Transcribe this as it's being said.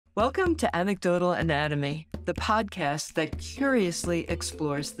Welcome to Anecdotal Anatomy, the podcast that curiously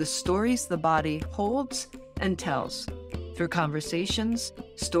explores the stories the body holds and tells through conversations,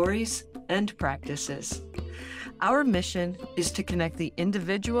 stories, and practices. Our mission is to connect the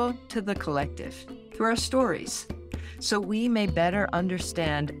individual to the collective through our stories, so we may better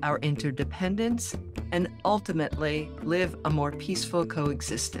understand our interdependence and ultimately live a more peaceful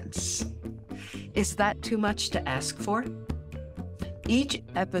coexistence. Is that too much to ask for? Each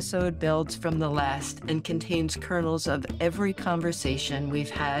episode builds from the last and contains kernels of every conversation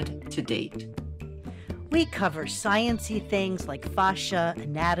we've had to date. We cover science-y things like fascia,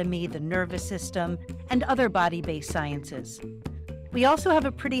 anatomy, the nervous system, and other body-based sciences. We also have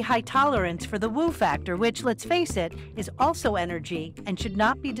a pretty high tolerance for the woo factor, which, let's face it, is also energy and should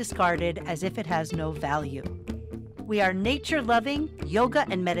not be discarded as if it has no value. We are nature-loving, yoga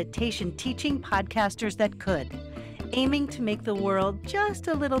and meditation teaching podcasters that could, aiming to make the world just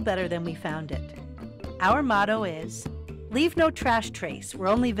a little better than we found it. Our motto is, leave no trash trace, we're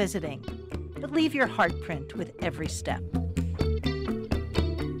only visiting, but leave your heart print with every step.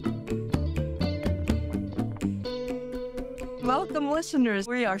 Welcome, listeners.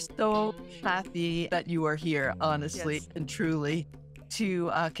 We are so happy that you are here, honestly Yes. and truly, to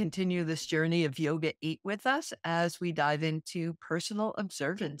continue this journey of Yoga 8 with us as we dive into personal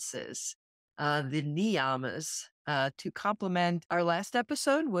observances, the Niyamas, to complement our last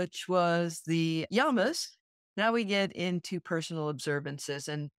episode, which was the Yamas. Now we get into personal observances.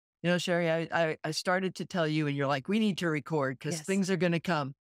 And, Sherry, I started to tell you, and you're like, we need to record because Yes. things are going to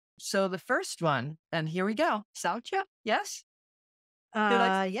come. So the first one, and here we go. Saucha, yes?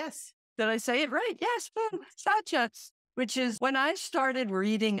 Yes. Did I say it right? Yes, boom, Saucha, which is when I started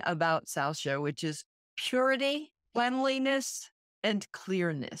reading about Saucha, which is purity, cleanliness, and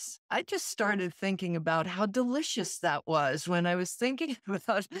clearness. I just started thinking about how delicious that was. When I was thinking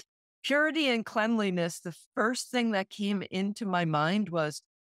about purity and cleanliness, the first thing that came into my mind was,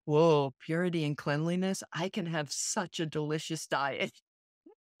 whoa, purity and cleanliness. I can have such a delicious diet.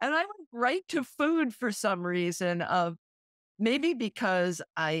 And I went right to food for some reason of maybe because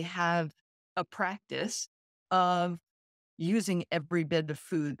I have a practice of using every bit of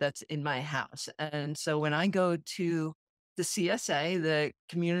food that's in my house. And so when I go to the CSA, the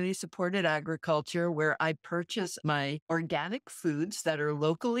community supported agriculture, where I purchase my organic foods that are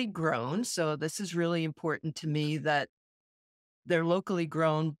locally grown. So this is really important to me that they're locally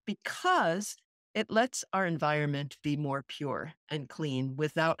grown because it lets our environment be more pure and clean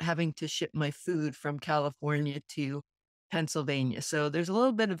without having to ship my food from California to Pennsylvania. So there's a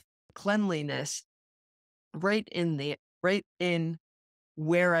little bit of cleanliness right in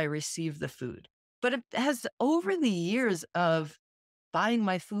where I receive the food. But it has, over the years of buying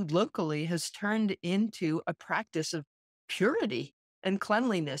my food locally, has turned into a practice of purity and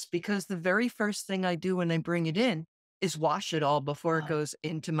cleanliness, because the very first thing I do when I bring it in is wash it all before it Wow. goes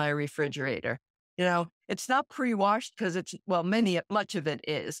into my refrigerator. It's not pre-washed because much of it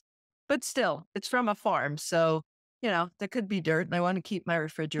is, but still, it's from a farm. So, there could be dirt and I want to keep my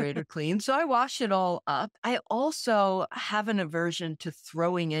refrigerator clean. So I wash it all up. I also have an aversion to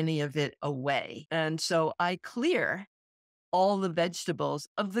throwing any of it away. And so I clear all the vegetables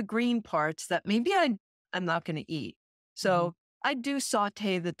of the green parts that maybe I'm not going to eat. So I do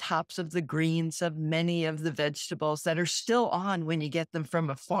saute the tops of the greens of many of the vegetables that are still on when you get them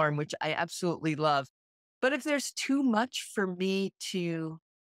from a farm, which I absolutely love. But if there's too much for me to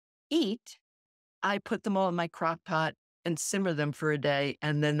eat, I put them all in my crock pot and simmer them for a day.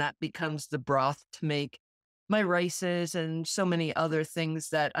 And then that becomes the broth to make my rices and so many other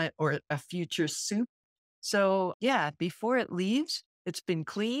things or a future soup. So yeah, before it leaves, it's been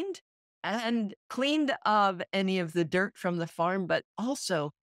cleaned of any of the dirt from the farm, but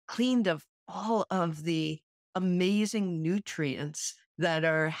also cleaned of all of the amazing nutrients that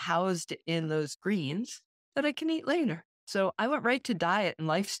are housed in those greens that I can eat later. So I went right to diet and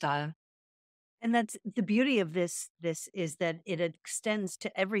lifestyle. And that's the beauty of this is that it extends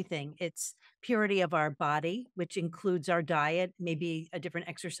to everything. It's purity of our body, which includes our diet, maybe a different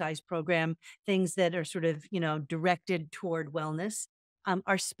exercise program, things that are sort of, directed toward wellness.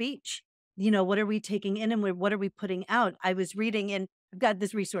 Our speech, what are we taking in and what are we putting out? I was reading, and I've got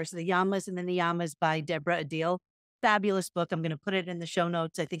this resource, The Yamas and the Niyamas by Deborah Adil. Fabulous book. I'm going to put it in the show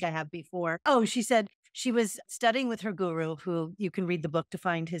notes. I think I have before. Oh, she said she was studying with her guru, who you can read the book to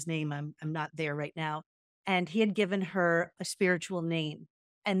find his name. I'm not there right now. And he had given her a spiritual name.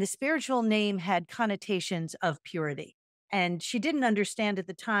 And the spiritual name had connotations of purity. And she didn't understand at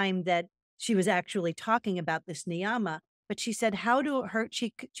the time that she was actually talking about this niyama. But she said,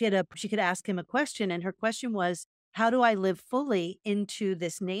 she could ask him a question. And her question was, How do I live fully into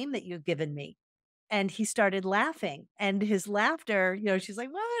this name that you've given me? And he started laughing, and his laughter, she's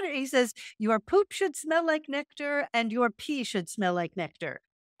like, "What?" He says, "Your poop should smell like nectar and your pee should smell like nectar."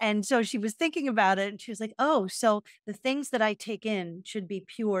 And so she was thinking about it and she was like, "Oh, so the things that I take in should be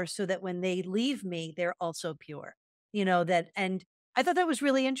pure so that when they leave me, they're also pure." And I thought that was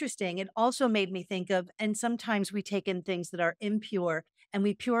really interesting. It also made me think of, and sometimes we take in things that are impure and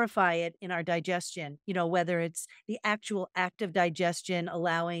we purify it in our digestion, whether it's the actual act of digestion,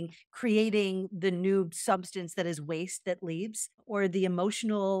 creating the new substance that is waste that leaves, or the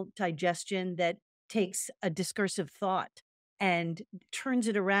emotional digestion that takes a discursive thought and turns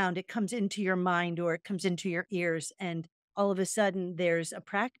it around. It comes into your mind or it comes into your ears. And all of a sudden, there's a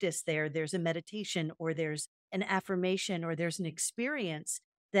practice there, there's a meditation, or there's an affirmation, or there's an experience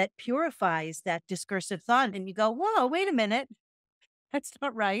that purifies that discursive thought. And you go, whoa, wait a minute. That's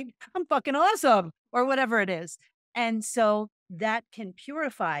not right. I'm fucking awesome, or whatever it is. And so that can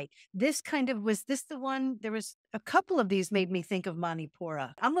purify. Was this the one? There was a couple of these made me think of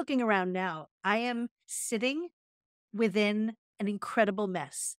Manipura. I'm looking around now. I am sitting within an incredible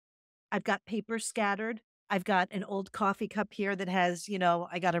mess. I've got paper scattered. I've got an old coffee cup here that has,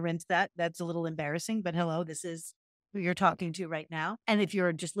 I got to rinse that. That's a little embarrassing, but hello, this is who you're talking to right now. And if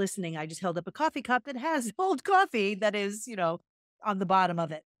you're just listening, I just held up a coffee cup that has old coffee that is, on the bottom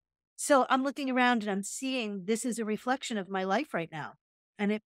of it. So I'm looking around and I'm seeing this is a reflection of my life right now.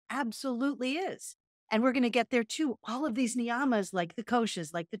 And it absolutely is. And we're going to get there too. All of these niyamas, like the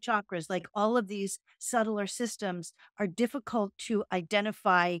koshas, like the chakras, like all of these subtler systems are difficult to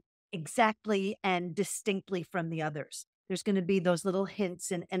identify exactly and distinctly from the others. There's going to be those little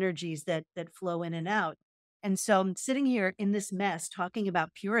hints and energies that flow in and out. And so I'm sitting here in this mess talking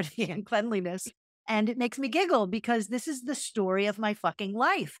about purity and cleanliness, and it makes me giggle because this is the story of my fucking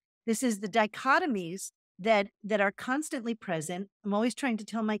life. This is the dichotomies that are constantly present. I'm always trying to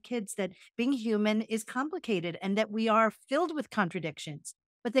tell my kids that being human is complicated and that we are filled with contradictions,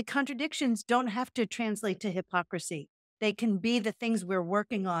 but the contradictions don't have to translate to hypocrisy. They can be the things we're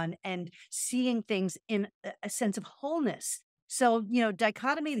working on and seeing things in a sense of wholeness. So,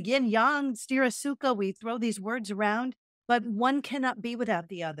 dichotomy, yin yang, stira sukha, we throw these words around, but one cannot be without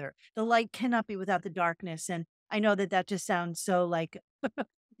the other. The light cannot be without the darkness. And I know that just sounds so like,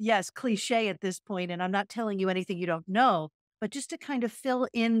 yes, cliche at this point, and I'm not telling you anything you don't know, but just to kind of fill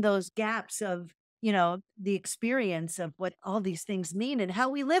in those gaps of, the experience of what all these things mean and how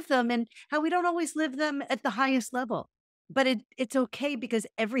we live them and how we don't always live them at the highest level. But it's okay because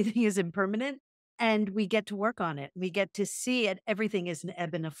everything is impermanent and we get to work on it. We get to see it. Everything is an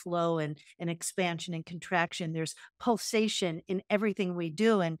ebb and a flow and an expansion and contraction. There's pulsation in everything we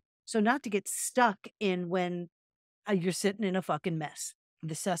do. And so not to get stuck in when you're sitting in a fucking mess,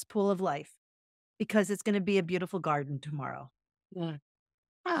 the cesspool of life, because it's going to be a beautiful garden tomorrow. Yeah.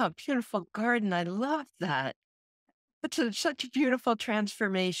 Wow, beautiful garden. I love that. Such a beautiful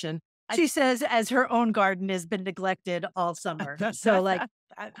transformation. She says, as her own garden has been neglected all summer. So,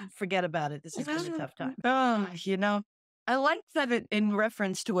 forget about it. This has been a tough time. Oh, I like that in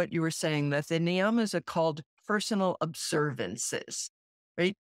reference to what you were saying, that the Niyamas are called personal observances,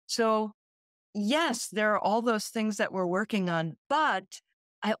 right? So, yes, there are all those things that we're working on, but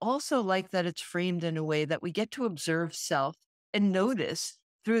I also like that it's framed in a way that we get to observe self and notice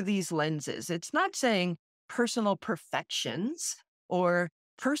through these lenses. It's not saying personal perfections or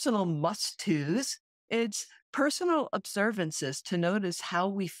personal must-tos. It's personal observances to notice how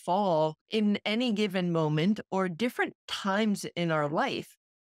we fall in any given moment or different times in our life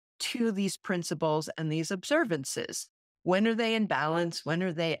to these principles and these observances. When are they in balance? When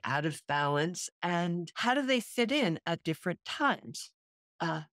are they out of balance? And how do they fit in at different times?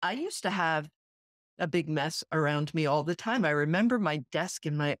 I used to have a big mess around me all the time. I remember my desk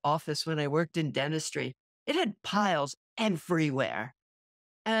in my office when I worked in dentistry. It had piles everywhere.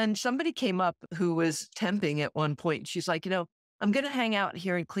 And somebody came up who was temping at one point. She's like, I'm going to hang out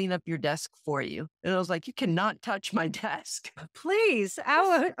here and clean up your desk for you. And I was like, you cannot touch my desk. Please.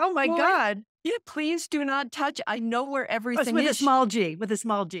 Oh my God. Yeah, please do not touch. I know where everything with is. a small G, with a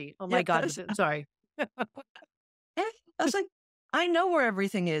small G. Oh my Yeah, God. Sorry. I was like, I know where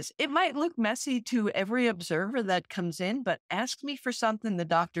everything is. It might look messy to every observer that comes in, but ask me for something the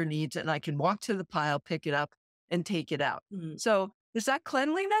doctor needs and I can walk to the pile, pick it up and take it out. Mm. So is that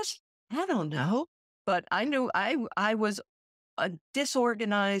cleanliness? I don't know, but I knew I was a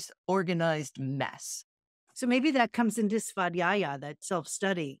disorganized, organized mess. So maybe that comes into svadhyaya, that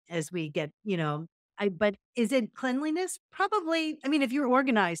self-study as we get, but is it cleanliness? Probably. I mean, if you're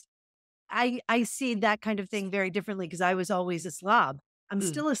organized, I see that kind of thing very differently because I was always a slob. I'm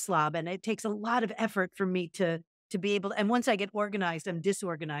still a slob, and it takes a lot of effort for me to to be able, and once I get organized, I'm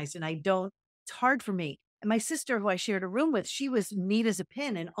disorganized and I don't, it's hard for me. And my sister, who I shared a room with, she was neat as a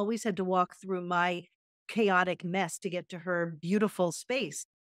pin and always had to walk through my chaotic mess to get to her beautiful space.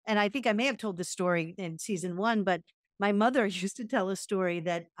 And I think I may have told this story in season one, but my mother used to tell a story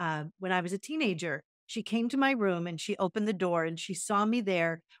that when I was a teenager, she came to my room and she opened the door and she saw me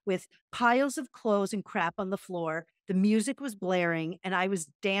there with piles of clothes and crap on the floor. The music was blaring and I was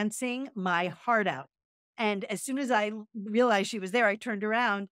dancing my heart out. And as soon as I realized she was there, I turned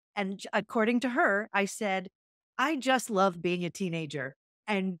around and according to her, I said, I just love being a teenager.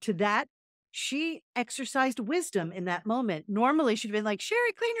 And to that, she exercised wisdom in that moment. Normally, she'd been like,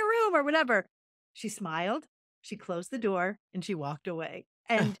 Sherry, clean your room or whatever. She smiled, she closed the door, and she walked away.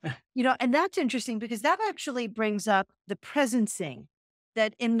 And, and that's interesting because that actually brings up the presencing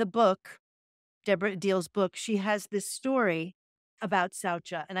that in the book, Deborah Deal's book, she has this story about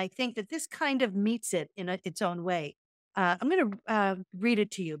Saucha. And I think that this kind of meets it in its own way. I'm going to read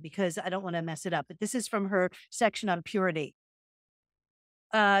it to you because I don't want to mess it up. But this is from her section on purity.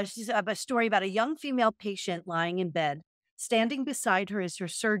 She's a story about a young female patient lying in bed. Standing beside her is her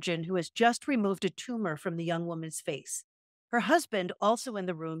surgeon who has just removed a tumor from the young woman's face. Her husband, also in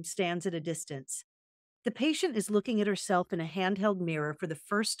the room, stands at a distance. The patient is looking at herself in a handheld mirror for the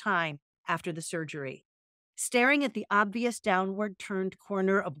first time after the surgery. Staring at the obvious downward turned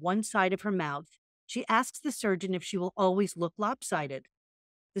corner of one side of her mouth, she asks the surgeon if she will always look lopsided.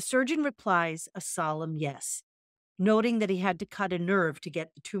 The surgeon replies a solemn yes, noting that he had to cut a nerve to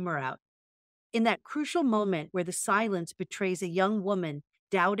get the tumor out. In that crucial moment where the silence betrays a young woman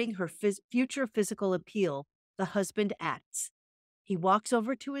doubting her future physical appeal, the husband acts. He walks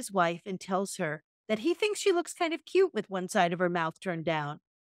over to his wife and tells her that he thinks she looks kind of cute with one side of her mouth turned down.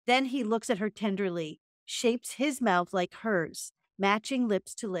 Then he looks at her tenderly, shapes his mouth like hers, matching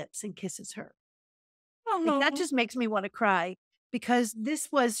lips to lips, and kisses her. Like, that Oh, just makes me want to cry because this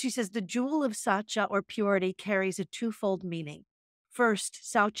was, she says, the jewel of Satya or purity carries a twofold meaning. First,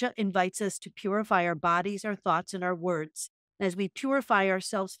 Satya invites us to purify our bodies, our thoughts, and our words. As we purify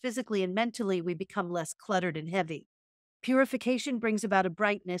ourselves physically and mentally, we become less cluttered and heavy. Purification brings about a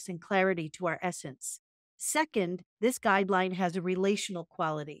brightness and clarity to our essence. Second, this guideline has a relational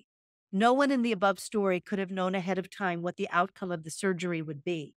quality. No one in the above story could have known ahead of time what the outcome of the surgery would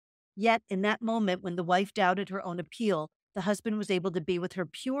be. Yet, in that moment when the wife doubted her own appeal, the husband was able to be with her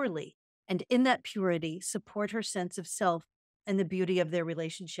purely, and in that purity, support her sense of self and the beauty of their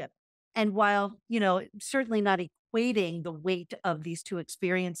relationship. And while, certainly not equating the weight of these two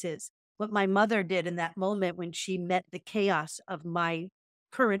experiences, what my mother did in that moment when she met the chaos of my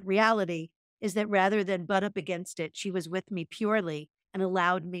current reality is that rather than butt up against it, she was with me purely and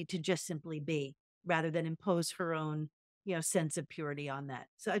allowed me to just simply be rather than impose her own, sense of purity on that.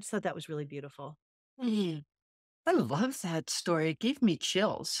 So I just thought that was really beautiful. mm, I love that story. It gave me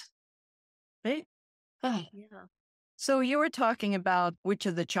chills. Right? Ah. Yeah. So you were talking about which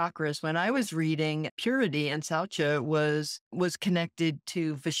of the chakras. When I was reading, purity and saucha was connected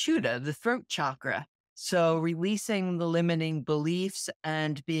to Vishuddha, the throat chakra. So releasing the limiting beliefs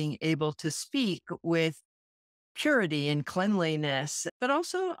and being able to speak with purity and cleanliness, but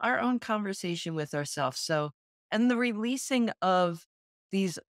also our own conversation with ourselves. So, and the releasing of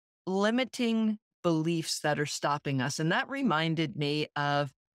these limiting beliefs that are stopping us. And that reminded me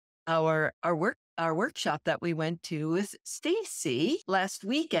of our workshop that we went to with Stacy last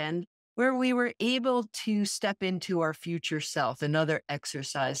weekend, where we were able to step into our future self, another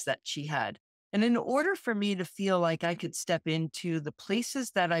exercise that she had. And in order for me to feel like I could step into the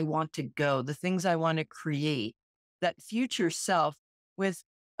places that I want to go, the things I want to create, that future self with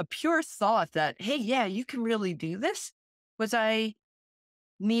a pure thought that, hey, yeah, you can really do this, was I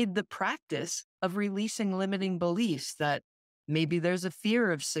need the practice of releasing limiting beliefs that maybe there's a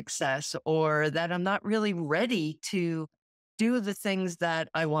fear of success or that I'm not really ready to do the things that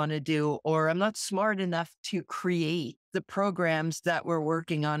I want to do, or I'm not smart enough to create the programs that we're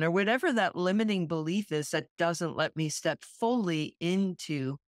working on, or whatever that limiting belief is that doesn't let me step fully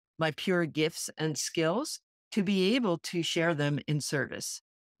into my pure gifts and skills to be able to share them in service.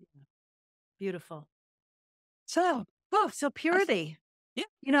 Yeah. Beautiful. So, So I th- purity, yeah.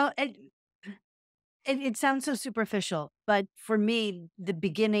 it sounds so superficial, but for me, the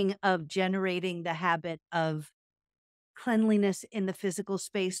beginning of generating the habit of cleanliness in the physical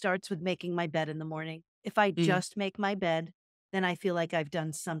space starts with making my bed in the morning. If I Mm. just make my bed, then I feel like I've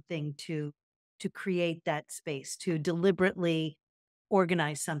done something to create that space, to deliberately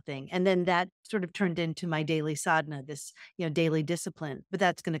organize something. And then that sort of turned into my daily sadhana, this, daily discipline. But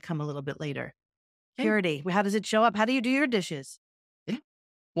that's going to come a little bit later. Yeah. Purity. How does it show up? How do you do your dishes? Yeah.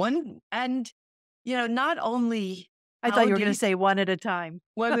 One, and not only I thought how you were do gonna you say one at a time.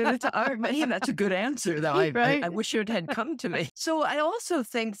 one at a time. Yeah, that's a good answer, though. I Right? wish it had come to me. So I also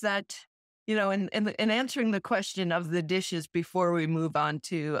think that, in answering the question of the dishes before we move on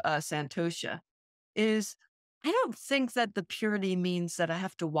to Santosha, is I don't think that the purity means that I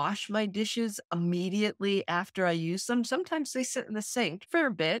have to wash my dishes immediately after I use them. Sometimes they sit in the sink for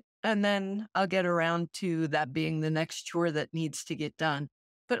a bit, and then I'll get around to that being the next chore that needs to get done.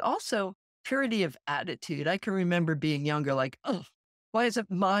 But also purity of attitude. I can remember being younger, like, oh, why is it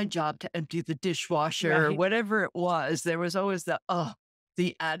my job to empty the dishwasher or Right. whatever it was? There was always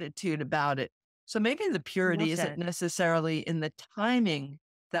the attitude about it. So maybe the Well purity isn't said. necessarily in the timing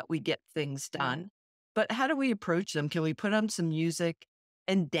that we get things Yeah. done, but how do we approach them? Can we put on some music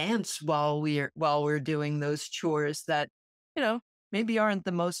and dance while we're doing those chores that, you know, maybe aren't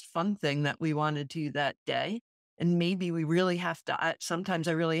the most fun thing that we want to do that day? And maybe we really have to, sometimes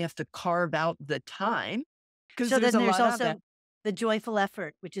I really have to carve out the time because So there's then a there's lot out there. also the joyful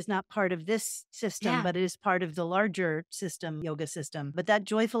effort, which is not part of this system, Yeah. but it is part of the larger system, yoga system. But that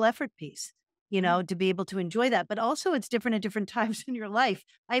joyful effort piece, Right. to be able to enjoy that. But also it's different at different times in your life.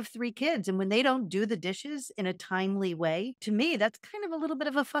 I have 3 kids, and when they don't do the dishes in a timely way, to me, that's kind of a little bit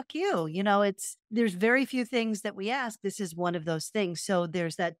of a fuck you. There's very few things that we ask. This is one of those things. So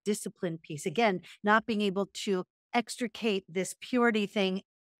there's that discipline piece. Again, not being able to extricate this purity thing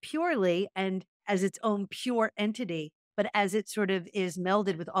purely and as its own pure entity, but as it sort of is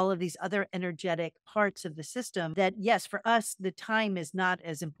melded with all of these other energetic parts of the system, that yes, for us, the time is not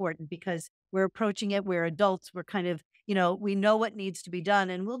as important because we're approaching it, we're adults, we're kind of, we know what needs to be done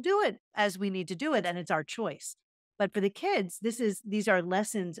and we'll do it as we need to do it. And it's our choice. But for the kids, these are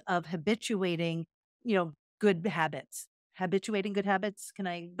lessons of habituating, good habits. Habituating good habits. Can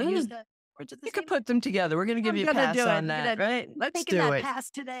I use Mm, that words at the you could same put them together. We're going to give I'm you a gonna pass do it. on that, right? Let's Taking do that it. pass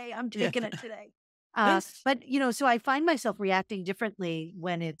today. I'm Yeah. taking it today. This, So I find myself reacting differently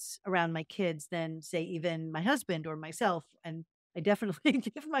when it's around my kids than say even my husband or myself. And I definitely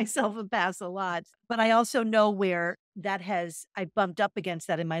give myself a pass a lot. But I also know where I bumped up against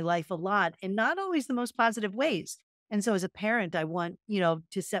that in my life a lot and not always the most positive ways. And so as a parent, I want,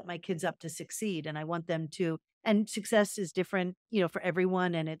 to set my kids up to succeed and I want them to, and success is different, for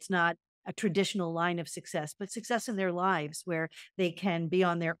everyone. And it's not a traditional line of success, but success in their lives where they can be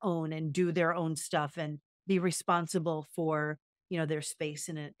on their own and do their own stuff and be responsible for, their space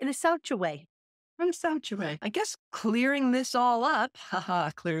in a such a way. runs down your way. I guess clearing this all up,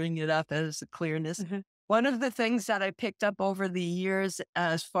 clearing it up as a clearness. Mhm. One of the things that I picked up over the years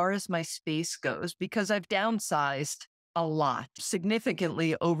as far as my space goes, because I've downsized a lot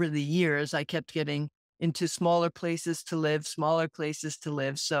significantly over the years, I kept getting into smaller places to live, smaller places to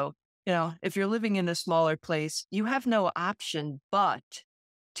live. So, if you're living in a smaller place, you have no option but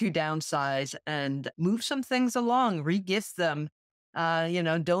to downsize and move some things along, re-gift them,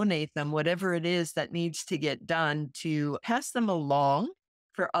 donate them, whatever it is that needs to get done to pass them along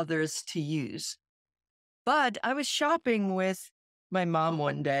for others to use. But I was shopping with my mom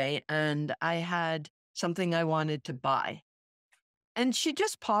one day and I had something I wanted to buy. And she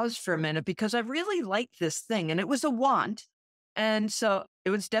just paused for a minute because I really liked this thing and it was a want. And so it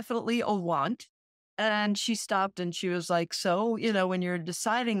was definitely a want. And she stopped and she was like, so, when you're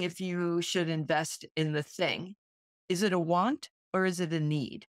deciding if you should invest in the thing, is it a want or is it a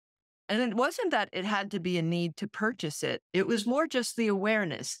need? And it wasn't that it had to be a need to purchase it. It was more just the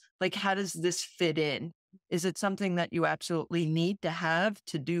awareness. Like, how does this fit in? Is it something that you absolutely need to have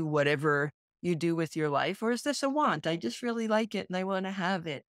to do whatever you do with your life? Or is this a want? I just really like it and I want to have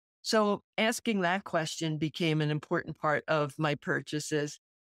it. So asking that question became an important part of my purchases.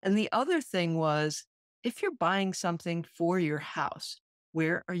 And the other thing was, if you're buying something for your house,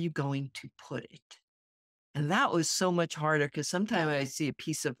 where are you going to put it? And that was so much harder because sometimes I see a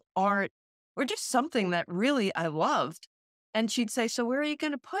piece of art or just something that really I loved. And she'd say, so where are you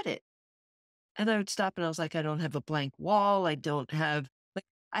going to put it? And I would stop and I was like, I don't have a blank wall. I don't have, like,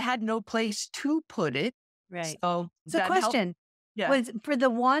 I had no place to put it. Right. So So that helped. question Yeah. was for the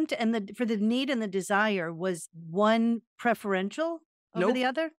want and for the need and the desire, was one preferential over the Nope.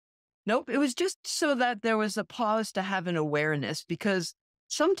 other? Nope. It was just so that there was a pause to have an awareness because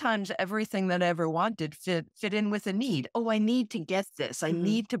sometimes everything that I ever wanted fit in with a need. Oh, I need to get this. I Mhm.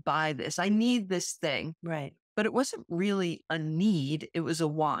 need to buy this. I need this thing. Right. But it wasn't really a need, it was a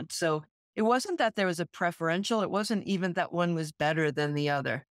want. So it wasn't that there was a preferential, it wasn't even that one was better than the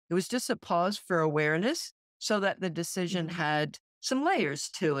other. It was just a pause for awareness so that the decision Mhm. had some layers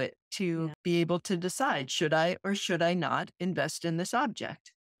to it to Yeah. be able to decide, should I or should I not invest in this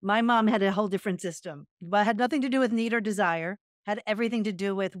object? My mom had a whole different system, but had nothing to do with need or desire, had everything to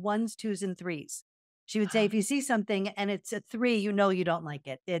do with ones, twos, and threes. She would say, if you see something and it's a 3, you know you don't like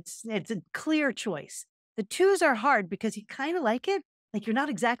it. It's a clear choice. The 2s are hard because you kind of like it. Like you're not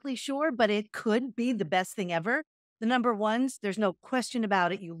exactly sure, but it could be the best thing ever. The number 1s, there's no question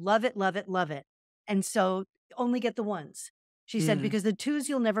about it. You love it, love it, love it. And so only get the 1s. She said, Mm. because the 2s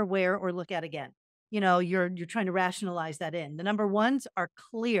you'll never wear or look at again. You're trying to rationalize that in. The number 1s are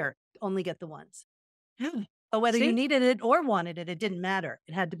clear. Only get the 1s. Yeah. But whether you See, needed it or wanted it, it didn't matter.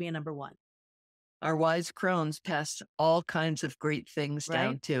 It had to be a number 1, our wise crones passed all kinds of great things right?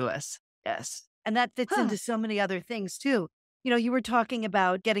 down to us. Yes. And that fits Huh. into so many other things too. You were talking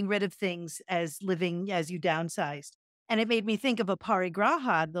about getting rid of things as living as you downsized. And it made me think of a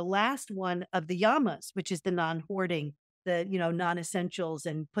parigraha, the last one of the yamas, which is the non-hoarding, the, non-essentials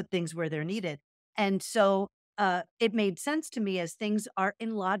and put things where they're needed. And so it made sense to me as things are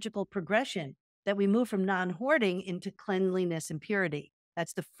in logical progression that we move from non-hoarding into cleanliness and purity.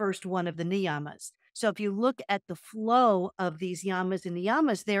 That's the first one of the niyamas. So if you look at the flow of these yamas and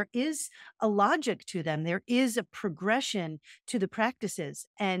niyamas, there is a logic to them. There is a progression to the practices.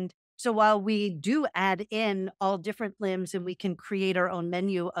 And so while we do add in all different limbs and we can create our own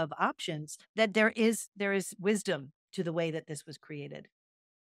menu of options, that there is wisdom to the way that this was created.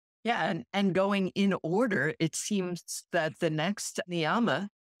 Yeah, and going in order, it seems that the next niyama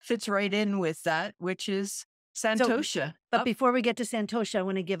fits right in with that, which is So, santosha. but Up. before we get to Santosha, I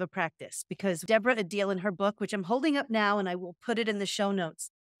want to give a practice because Deborah Adil in her book, which I'm holding up now and I will put it in the show notes,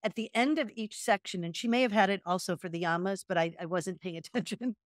 at the end of each section, and she may have had it also for the Yamas, but I wasn't paying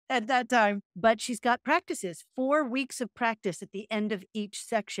attention at that time. But she's got practices, 4 weeks of practice at the end of each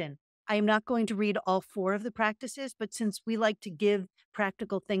section. I am not going to read all 4 of the practices, but since we like to give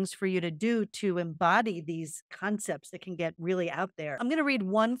practical things for you to do to embody these concepts that can get really out there, I'm going to read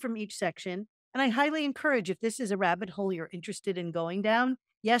one from each section. And I highly encourage if this is a rabbit hole you're interested in going down.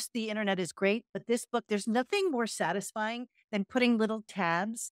 Yes, the internet is great, but this book, there's nothing more satisfying than putting little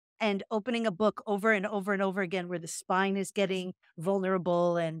tabs and opening a book over and over and over again where the spine is getting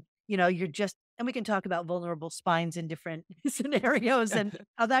vulnerable and you're just and we can talk about vulnerable spines in different scenarios and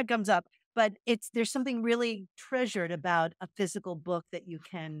how that comes up. But there's something really treasured about a physical book that you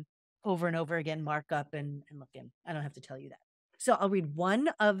can over and over again mark up and look in. I don't have to tell you that. So I'll read one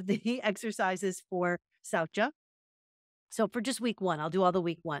of the exercises for Saucha. So for just week 1, I'll do all the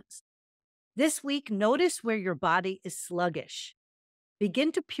week ones. This week, notice where your body is sluggish.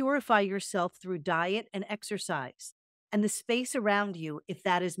 Begin to purify yourself through diet and exercise and the space around you if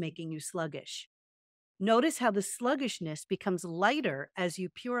that is making you sluggish. Notice how the sluggishness becomes lighter as you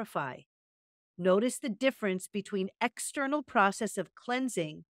purify. Notice the difference between external process of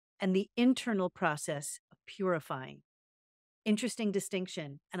cleansing and the internal process of purifying. Interesting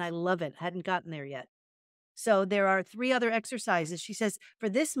distinction, and I love it. Hadn't gotten there yet. So there are 3 other exercises. She says, for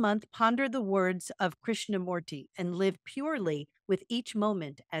this month, ponder the words of Krishnamurti and live purely with each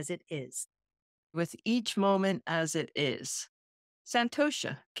moment as it is. With each moment as it is.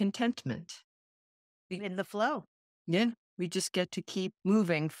 Santosha, contentment. In the flow. Yeah, we just get to keep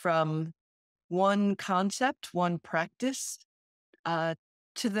moving from one concept, one practice uh,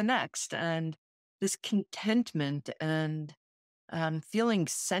 to the next. And this contentment and feeling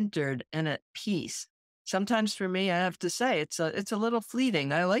centered and at peace. Sometimes for me, I have to say it's a little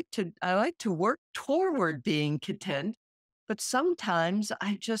fleeting. I like to work toward being content, but sometimes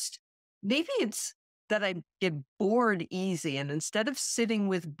maybe it's that I get bored easy. And instead of sitting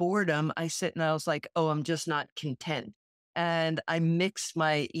with boredom, I sit and I was like, oh, I'm just not content. And I mix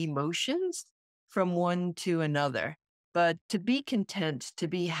my emotions from one to another. But to be content, to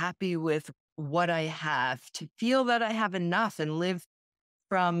be happy with what I have, to feel that I have enough and live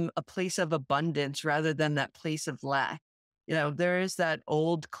from a place of abundance rather than that place of lack. There is that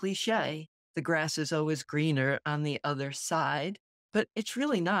old cliche, the grass is always greener on the other side, but it's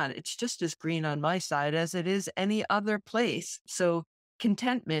really not. It's just as green on my side as it is any other place. So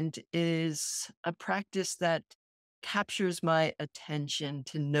contentment is a practice that captures my attention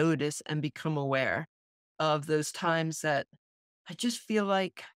to notice and become aware of those times that I just feel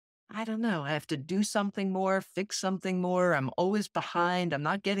like, I don't know, I have to do something more, fix something more. I'm always behind. I'm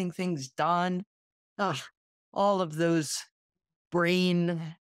not getting things done. Ugh, all of those brain,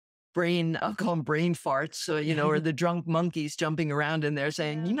 I'll call them brain farts. So, or the drunk monkeys jumping around in there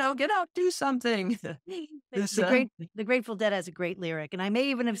saying, Yeah. get out, do something. The, this, the great the Grateful Dead has a great lyric, and I may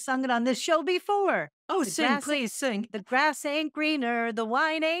even have sung it on this show before. oh, The sing, grass, please sing. the grass ain't greener, the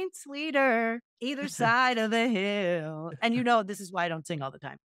wine ain't sweeter, either side of the hill. And this is why I don't sing all the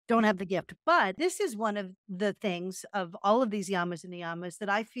time. Don't have the gift. But this is one of the things of all of these yamas and niyamas that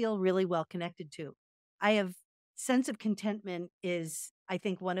I feel really well connected to. I have sense of contentment is, I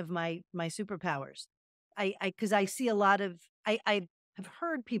think, one of my superpowers. Because I see a lot of, I have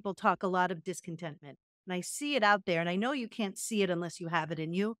heard people talk a lot of discontentment, and I see it out there, and I know you can't see it unless you have it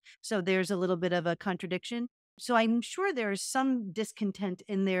in you. So there's a little bit of a contradiction. So I'm sure there's some discontent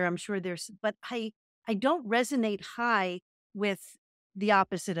in there. I'm sure but I don't resonate high with the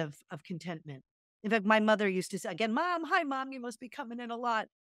opposite of contentment. In fact, my mother used to say, again, Mom, hi, Mom, you must be coming in a lot.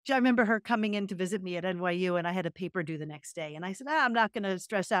 I remember her coming in to visit me at NYU, and I had a paper due the next day. And I said, I'm not going to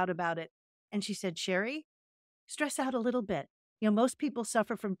stress out about it. And she said, Sherry, stress out a little bit. Most people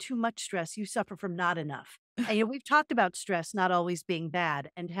suffer from too much stress. You suffer from not enough. And we've talked about stress not always being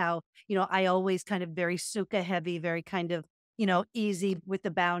bad, and how, I always kind of very sukha heavy, very kind of, easy with the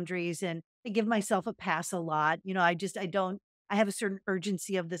boundaries, and I give myself a pass a lot. I don't, I have a certain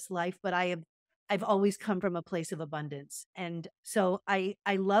urgency of this life, but I've always come from a place of abundance. And so I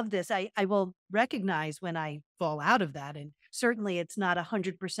love this. I will recognize when I fall out of that. And certainly it's not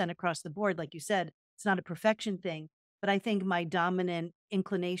 100% across the board. Like you said, it's not a perfection thing, but I think my dominant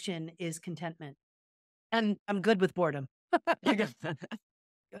inclination is contentment. And I'm good with boredom. Good.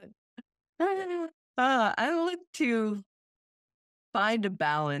 I like to find a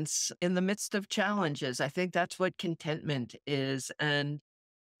balance in the midst of challenges. I think that's what contentment is. And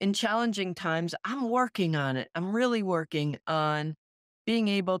in challenging times, I'm working on it. I'm really working on being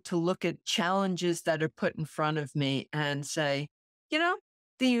able to look at challenges that are put in front of me and say, you know,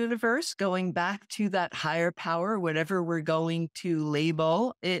 the universe, going back to that higher power, whatever we're going to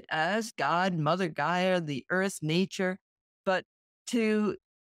label it as, God, Mother Gaia, the earth, nature, but to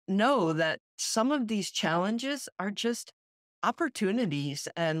know that some of these challenges are just opportunities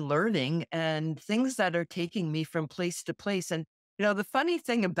and learning and things that are taking me from place to place. And the funny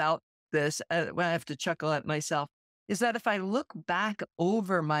thing about this, when I have to chuckle at myself, is that if I look back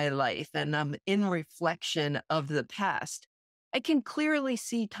over my life and I'm in reflection of the past, I can clearly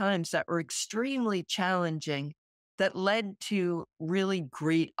see times that were extremely challenging that led to really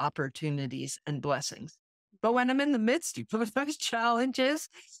great opportunities and blessings. But when I'm in the midst of those challenges,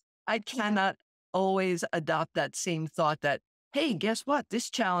 I cannot always adopt that same thought that, hey, guess what? This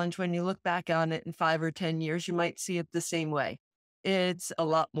challenge, when you look back on it in 5 or 10 years, you might see it the same way. It's a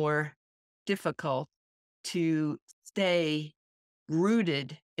lot more difficult to stay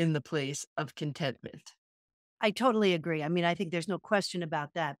rooted in the place of contentment. I totally agree. I mean, I think there's no question about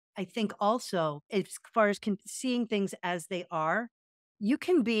that. I think also, as far as seeing things as they are, you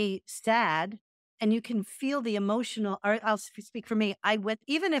can be sad and you can feel the emotional, or I'll speak for me.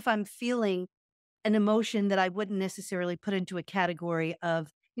 Even if I'm feeling an emotion that I wouldn't necessarily put into a category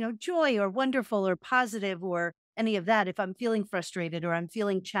of, joy or wonderful or positive or any of that. If I'm feeling frustrated or I'm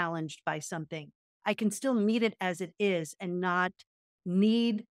feeling challenged by something, I can still meet it as it is and not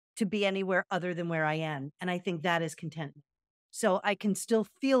need to be anywhere other than where I am. And I think that is contentment. So I can still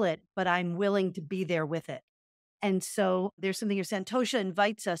feel it, but I'm willing to be there with it. And so there's something here. Santosha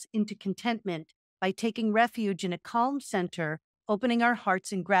invites us into contentment by taking refuge in a calm center, opening our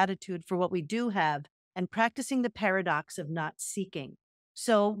hearts in gratitude for what we do have, and practicing the paradox of not seeking.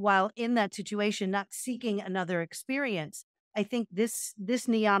 So while in that situation, not seeking another experience, I think this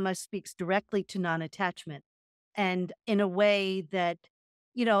niyama speaks directly to non-attachment, and in a way that,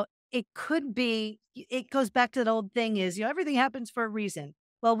 it could be, it goes back to that old thing is, everything happens for a reason.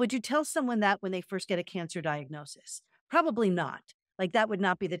 Well, would you tell someone that when they first get a cancer diagnosis? Probably not. Like, that would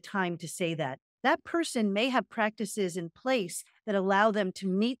not be the time to say that. That person may have practices in place that allow them to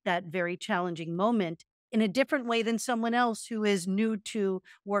meet that very challenging moment in a different way than someone else who is new to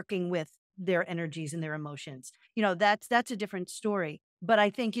working with their energies and their emotions. That's a different story. But I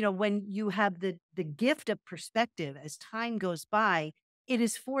think, when you have the gift of perspective as time goes by, it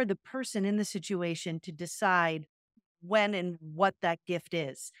is for the person in the situation to decide when and what that gift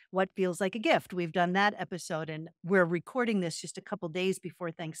is, what feels like a gift. We've done that episode, and we're recording this just a couple days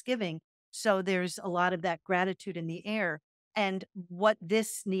before Thanksgiving. So there's a lot of that gratitude in the air. And what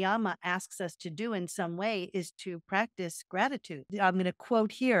this niyama asks us to do in some way is to practice gratitude. I'm going to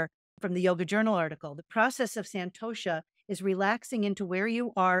quote here from the Yoga Journal article. The process of santosha is relaxing into where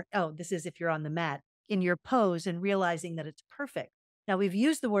you are. Oh, this is if you're on the mat in your pose and realizing that it's perfect. Now, we've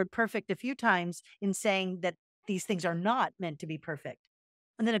used the word perfect a few times in saying that these things are not meant to be perfect.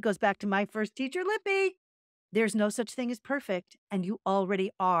 And then it goes back to my first teacher, Lippy. There's no such thing as perfect, and you already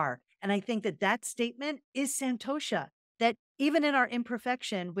are. And I think that statement is santosha, that even in our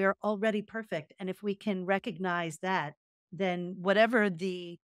imperfection, we're already perfect. And if we can recognize that, then whatever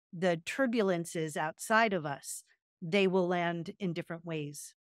the turbulence is outside of us, they will land in different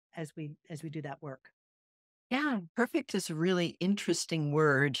ways as we do that work. Yeah, perfect is a really interesting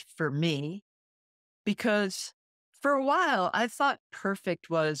word for me because For a while, I thought perfect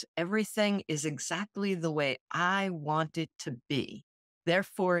was everything is exactly the way I want it to be.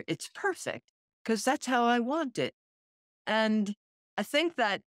 Therefore, it's perfect because that's how I want it. And I think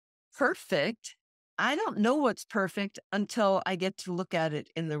that perfect, I don't know what's perfect until I get to look at it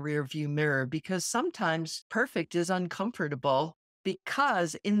in the rearview mirror because sometimes perfect is uncomfortable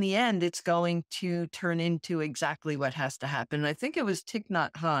because in the end, it's going to turn into exactly what has to happen. I think it was Thich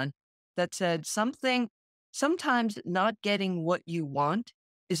Nhat Hanh that said sometimes not getting what you want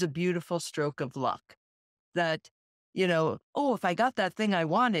is a beautiful stroke of luck. That, oh, if I got that thing I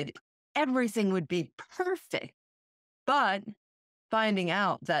wanted, everything would be perfect. But finding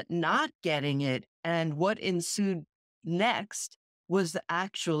out that not getting it and what ensued next was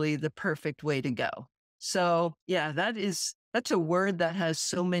actually the perfect way to go. So, yeah, that's a word that has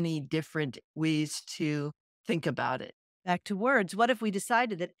so many different ways to think about it. Back to words. What if we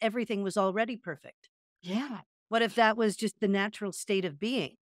decided that everything was already perfect? Yeah. What if that was just the natural state of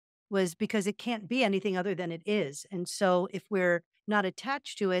being? Was because it can't be anything other than it is. And so if we're not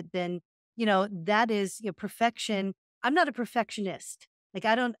attached to it, then, that is, perfection. I'm not a perfectionist. Like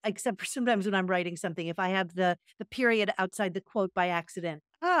I don't, except for sometimes when I'm writing something, if I have the period outside the quote by accident,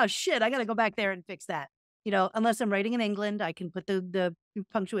 oh shit, I got to go back there and fix that. Unless I'm writing in England, I can put the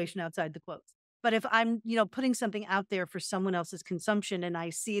punctuation outside the quotes. But if I'm, putting something out there for someone else's consumption and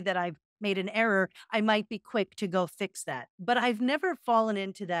I see that I've made an error, I might be quick to go fix that. But I've never fallen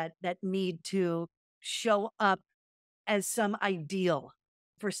into that need to show up as some ideal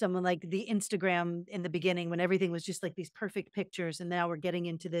for someone like the Instagram in the beginning when everything was just like these perfect pictures. And now we're getting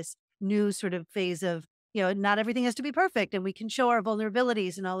into this new sort of phase of, not everything has to be perfect and we can show our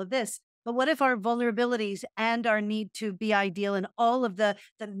vulnerabilities and all of this. But what if our vulnerabilities and our need to be ideal and all of the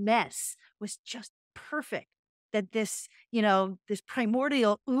mess was just perfect? That this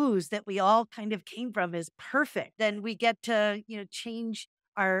primordial ooze that we all kind of came from is perfect. Then we get to, change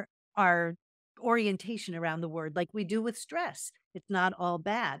our orientation around the word like we do with stress. It's not all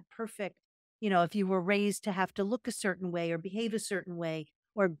bad. Perfect. If you were raised to have to look a certain way or behave a certain way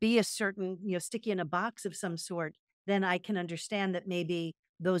or be a certain, stick you in a box of some sort, then I can understand that maybe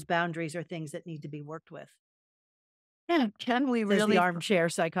those boundaries are things that need to be worked with, Yeah. Can we says the really armchair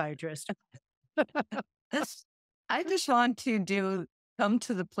psychiatrist. I just want to come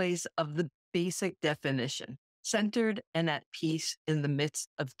to the place of the basic definition, centered and at peace in the midst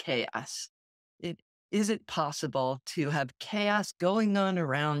of chaos. Is it possible to have chaos going on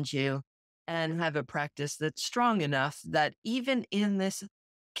around you and have a practice that's strong enough that even in this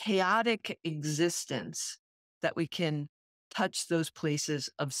chaotic existence that we can touch those places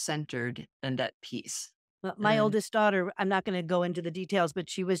of centered and at peace? Well, my And oldest daughter, I'm not going to go into the details, but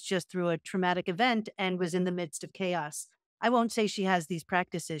she was just through a traumatic event and was in the midst of chaos. I won't say she has these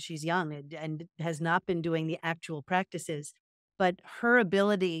practices. She's young and has not been doing the actual practices, but her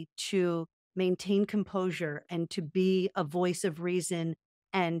ability to maintain composure and to be a voice of reason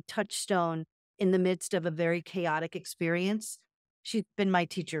and touchstone in the midst of a very chaotic experience. She's been my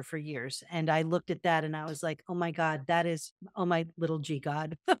teacher for years. And I looked at that and I was like, oh my God, oh my little G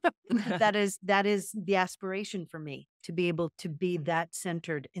God. That is the aspiration for me to be able to be that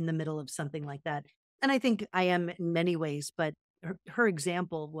centered in the middle of something like that. And I think I am in many ways, but her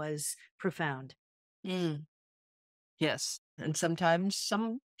example was profound. Mm, yes. And sometimes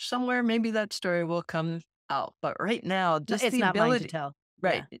somewhere maybe that story will come out. But right now, No, just it's the not mine to ability, tell.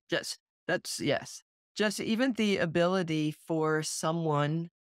 right? Yeah. That's yes. Just even the ability for someone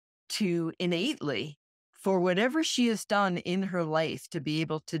to innately, for whatever she has done in her life, to be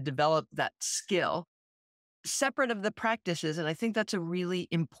able to develop that skill separate of the practices. And I think that's a really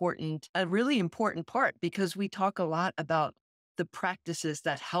important part because we talk a lot about the practices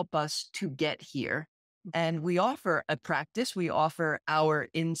that help us to get here. And we offer a practice, we offer our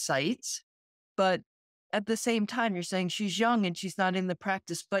insights, but at the same time, you're saying she's young and she's not in the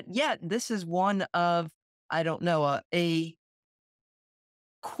practice, but yet this is one of, I don't know, a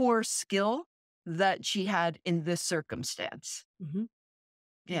core skill that she had in this circumstance. Mhm.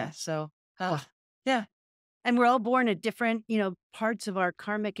 Yeah. So, yeah. And we're all born at different, parts of our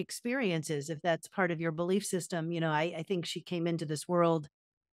karmic experiences. If that's part of your belief system, I think she came into this world,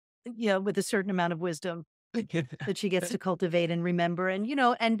 with a certain amount of wisdom that she gets to cultivate and remember and,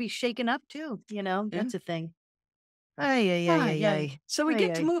 and be shaken up too. Yeah. That's a thing. Ay, ay, ay, ay, Yeah. ay. So we Ay,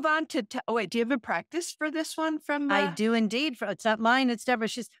 get to ay. move on to, wait, do you have a practice for this one from, I do indeed. It's not mine. It's Deborah.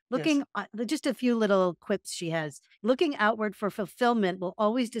 She's yes. looking, just a few little quips she has. Looking outward for fulfillment will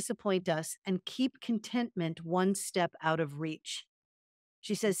always disappoint us and keep contentment one step out of reach.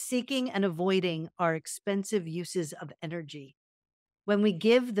 She says seeking and avoiding are expensive uses of energy. When we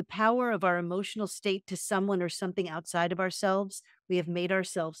give the power of our emotional state to someone or something outside of ourselves, we have made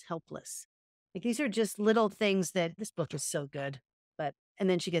ourselves helpless. Like these are just little things that this book is so good. But, and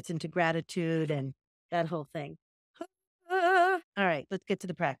then she gets into gratitude and that whole thing. All right, let's get to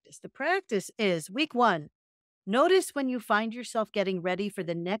the practice. The practice is week 1. Notice when you find yourself getting ready for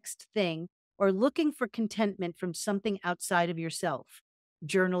the next thing or looking for contentment from something outside of yourself.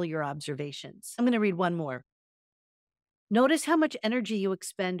 Journal your observations. I'm going to read one more. Notice how much energy you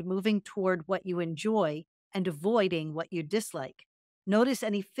expend moving toward what you enjoy and avoiding what you dislike. Notice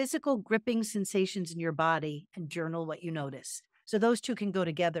any physical gripping sensations in your body and journal what you notice. So those two can go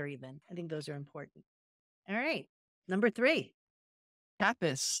together even. I think those are important. All right. Number 3.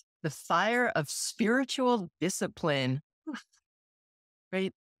 Tapas, the fire of spiritual discipline.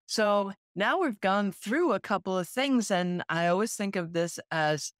 Right. So now we've gone through a couple of things, and I always think of this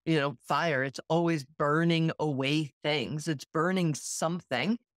as, fire. It's always burning away things. It's burning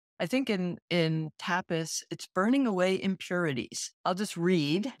something. I think in tapas, it's burning away impurities. I'll just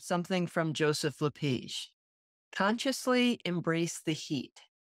read something from Joseph Lepage. Consciously embrace the heat.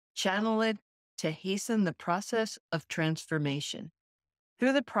 Channel it to hasten the process of transformation.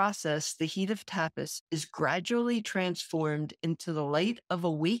 Through the process, the heat of tapas is gradually transformed into the light of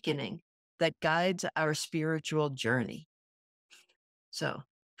awakening that guides our spiritual journey. So,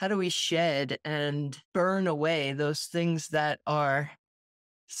 how do we shed and burn away those things that are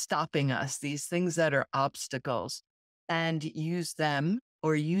stopping us, these things that are obstacles, and use them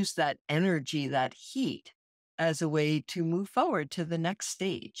or use that energy, that heat, as a way to move forward to the next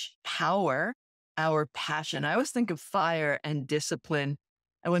stage? Power our passion. I always think of fire and discipline.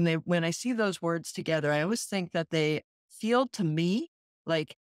 And when I see those words together, I always think that they feel to me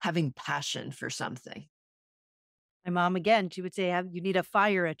like having passion for something. My mom, again, she would say, you need a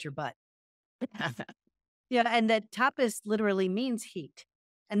fire at your butt. Yeah, and that tapas literally means heat.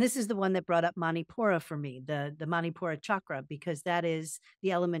 And this is the one that brought up Manipura for me, the Manipura chakra, because that is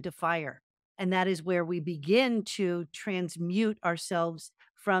the element of fire. And that is where we begin to transmute ourselves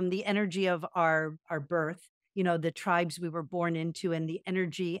from the energy of our birth, the tribes we were born into, and the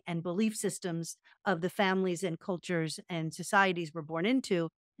energy and belief systems of the families and cultures and societies we're born into.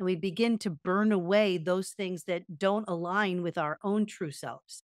 And we begin to burn away those things that don't align with our own true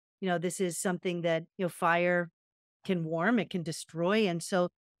selves. This is something that, fire can warm, it can destroy. And so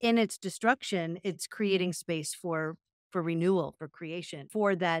in its destruction, it's creating space for renewal, for creation,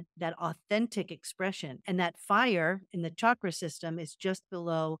 for that authentic expression. And that fire in the chakra system is just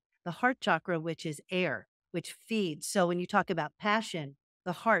below the heart chakra, which is air, which feeds. So when you talk about passion,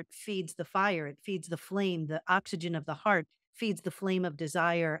 the heart feeds the fire, it feeds the flame, the oxygen of the heart feeds the flame of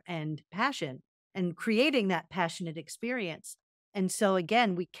desire and passion, and creating that passionate experience. And so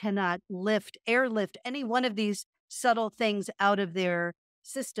again, we cannot airlift any one of these subtle things out of their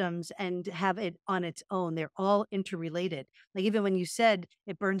systems and have it on its own. They're all interrelated. Like even when you said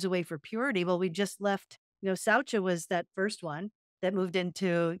it burns away for purity, well, we just left, Saucha was that first one that moved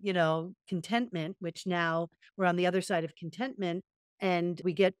into, contentment, which now we're on the other side of contentment, and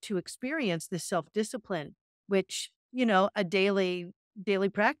we get to experience this self-discipline, which, a daily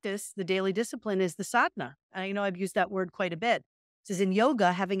practice, the daily discipline is the sadhana. I've used that word quite a bit. It says in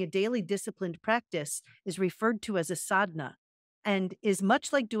yoga, having a daily disciplined practice is referred to as a sadhana and is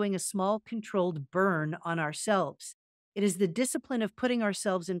much like doing a small controlled burn on ourselves. It is the discipline of putting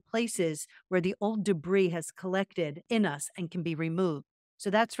ourselves in places where the old debris has collected in us and can be removed. So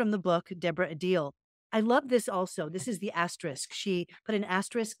that's from the book, Deborah Adil. I love this also. This is the asterisk. She put an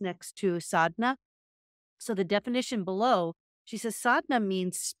asterisk next to sadhana. So the definition below, she says sadhana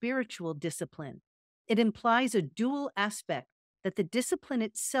means spiritual discipline. It implies a dual aspect, that the discipline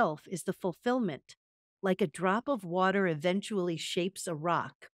itself is the fulfillment. Like a drop of water eventually shapes a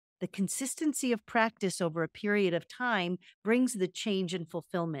rock, the consistency of practice over a period of time brings the change and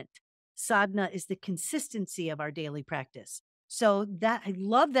fulfillment. Sadhana is the consistency of our daily practice. So that I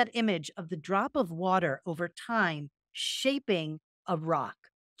love that image of the drop of water over time shaping a rock,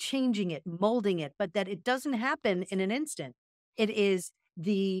 changing it, molding it, but that it doesn't happen in an instant. It is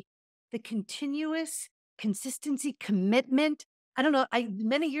the continuous consistency, commitment. I don't know.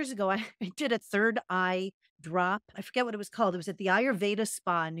 Many years ago, I did a third eye drop. I forget what it was called. It was at the Ayurveda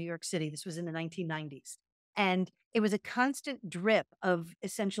spa in New York City. This was in the 1990s. And it was a constant drip of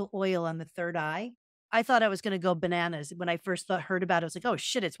essential oil on the third eye. I thought I was going to go bananas when I first heard about it. I was like, oh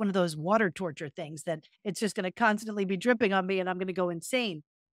shit, it's one of those water torture things that it's just going to constantly be dripping on me and I'm going to go insane.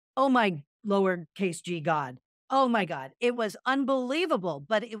 Oh my lowercase g God. Oh my God. It was unbelievable,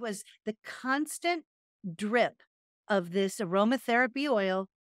 but it was the constant drip of this aromatherapy oil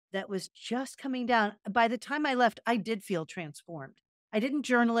that was just coming down. By the time I left, I did feel transformed. I didn't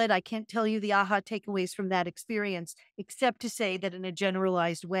journal it. I can't tell you the aha takeaways from that experience, except to say that in a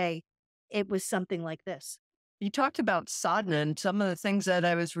generalized way, it was something like this. You talked about sadhana, and some of the things that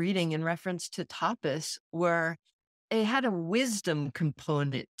I was reading in reference to tapas were it had a wisdom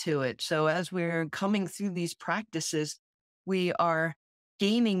component to it. So as we're coming through these practices, we are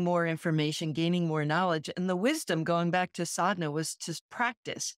gaining more information, gaining more knowledge. And the wisdom, going back to sadhana, was to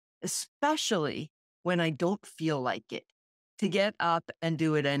practice, especially when I don't feel like it, to get up and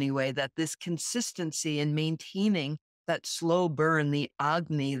do it anyway. That this consistency in maintaining that slow burn, the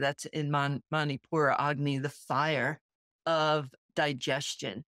Agni that's in Manipura, Agni, the fire of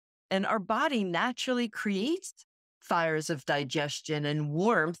digestion. And our body naturally creates fires of digestion and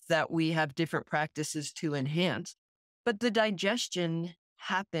warmth that we have different practices to enhance. But the digestion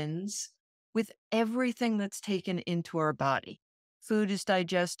happens with everything that's taken into our body. Food is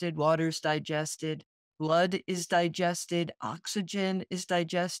digested, water is digested, blood is digested, oxygen is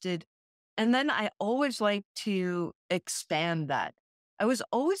digested. And then I always like to expand that. I was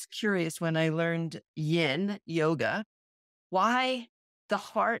always curious when I learned yin yoga why the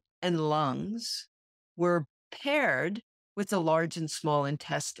heart and lungs were paired with the large and small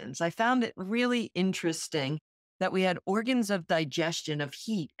intestines. I found it really interesting that we had organs of digestion of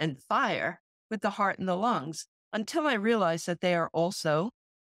heat and fire with the heart and the lungs until I realized that they are also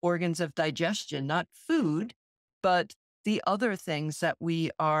organs of digestion, not food, but the other things that we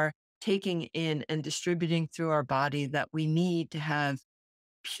are taking in and distributing through our body that we need to have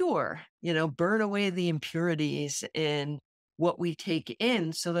pure, burn away the impurities in what we take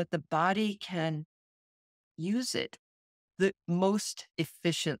in so that the body can use it the most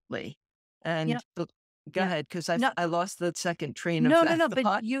efficiently. You know, Go yeah. ahead, because No, I lost the second train of no, no, that no. But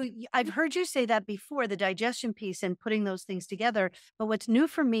thought. I've heard you say that before, the digestion piece and putting those things together. But what's new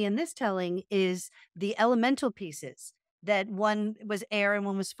for me in this telling is the elemental pieces, that one was air and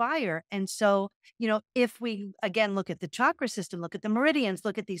one was fire. And so, if we again look at the chakra system, look at the meridians,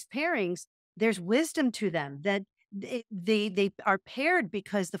 look at these pairings, there's wisdom to them that they are paired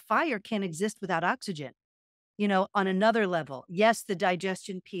because the fire can't exist without oxygen. On another level. Yes, the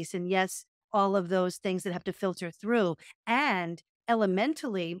digestion piece, and yes, all of those things that have to filter through. And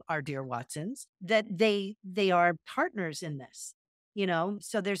elementally, our dear Watsons, that they are partners in this.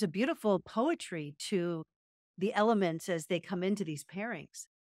 So there's a beautiful poetry to the elements as they come into these pairings.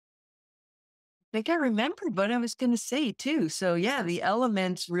 I think I remembered what I was going to say too. So yeah, the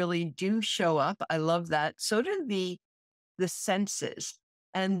elements really do show up. I love that. So do the senses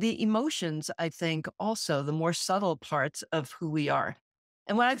and the emotions, I think, also the more subtle parts of who we are.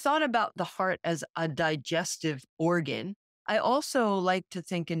 And when I thought about the heart as a digestive organ, I also like to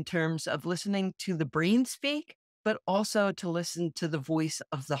think in terms of listening to the brain speak, but also to listen to the voice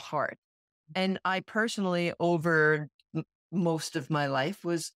of the heart. And I personally, over most of my life,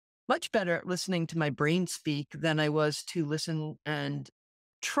 was much better at listening to my brain speak than I was to listen and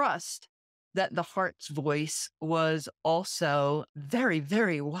trust that the heart's voice was also very,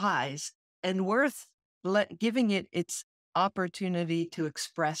 very wise and worth giving it its opportunity to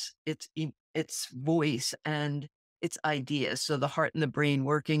express its voice and its ideas. So the heart and the brain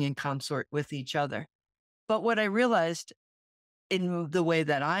working in consort with each other. But what I realized in the way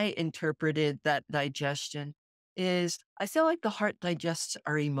that I interpreted that digestion is I feel like the heart digests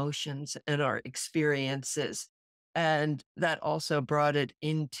our emotions and our experiences. And that also brought it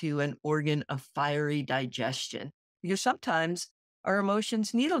into an organ of fiery digestion. Because sometimes our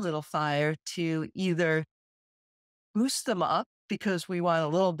emotions need a little fire to either boost them up because we want a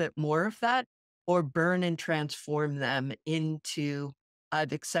little bit more of that or burn and transform them into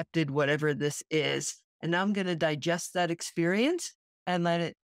I've accepted whatever this is. And now I'm going to digest that experience and let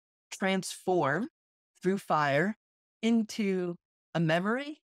it transform through fire into a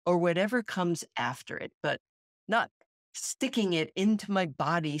memory or whatever comes after it, but not sticking it into my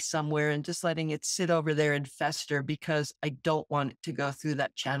body somewhere and just letting it sit over there and fester because I don't want it to go through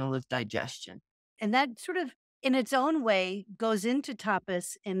that channel of digestion. And that sort of, in its own way, goes into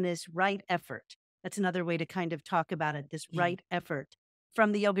tapas in this right effort. That's another way to kind of talk about it, this Mm. right effort.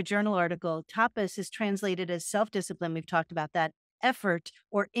 From the Yoga Journal article, tapas is translated as self discipline. We've talked about that. Effort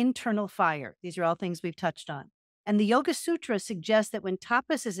or internal fire. These are all things we've touched on. And the Yoga Sutra suggests that when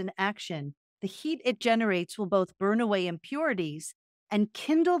tapas is in action, the heat it generates will both burn away impurities and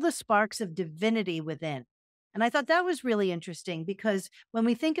kindle the sparks of divinity within. And I thought that was really interesting because when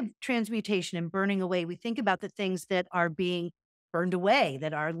we think of transmutation and burning away, we think about the things that are being burned away,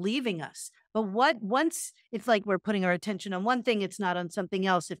 that are leaving us. But once it's like we're putting our attention on one thing, it's not on something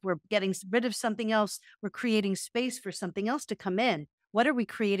else. If we're getting rid of something else, we're creating space for something else to come in. What are we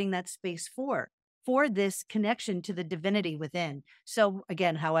creating that space for? for this connection to the divinity within. So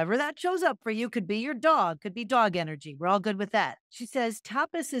again, however that shows up for you, could be your dog, could be dog energy. We're all good with that. She says,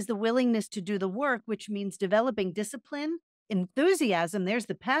 tapas is the willingness to do the work, which means developing discipline, enthusiasm, there's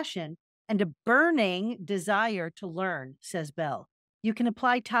the passion, and a burning desire to learn, says Bell. You can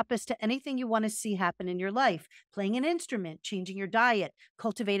apply tapas to anything you want to see happen in your life, playing an instrument, changing your diet,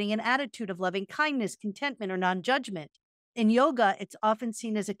 cultivating an attitude of loving kindness, contentment, or non-judgment. In yoga, it's often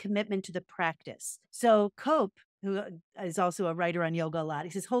seen as a commitment to the practice. So Cope, who is also a writer on yoga a lot,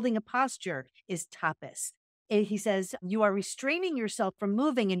 he says, holding a posture is tapas. He says, you are restraining yourself from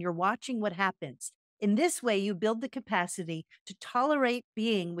moving and you're watching what happens. In this way, you build the capacity to tolerate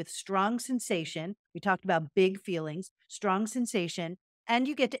being with strong sensation. We talked about big feelings, strong sensation, and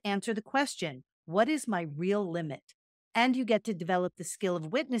you get to answer the question, what is my real limit? And you get to develop the skill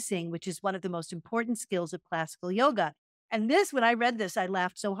of witnessing, which is one of the most important skills of classical yoga. And this, when I read this, I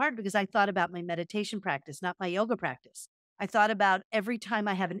laughed so hard because I thought about my meditation practice, not my yoga practice. I thought about every time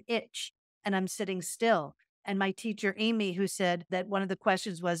I have an itch and I'm sitting still. And my teacher, Amy, who said that one of the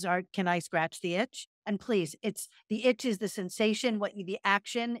questions was, can I scratch the itch? And please, it's the itch is the sensation. The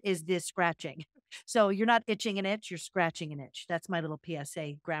action is the scratching. So you're not itching an itch, you're scratching an itch. That's my little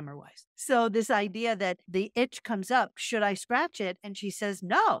PSA grammar wise. So this idea that the itch comes up, should I scratch it? And she says,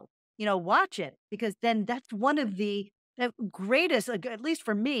 no, watch it, because then that's one of the greatest, at least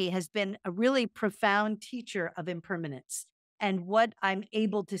for me, has been a really profound teacher of impermanence and what I'm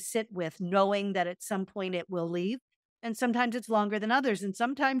able to sit with, knowing that at some point it will leave. And sometimes it's longer than others. And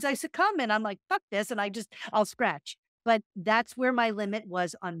sometimes I succumb and I'm like, fuck this. And I'll scratch. But that's where my limit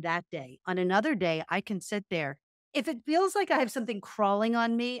was on that day. On another day, I can sit there. If it feels like I have something crawling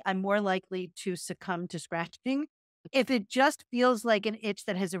on me, I'm more likely to succumb to scratching. If it just feels like an itch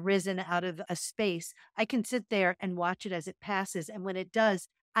that has arisen out of a space, I can sit there and watch it as it passes. And when it does,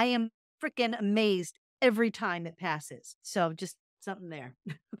 I am freaking amazed every time it passes. So just something there,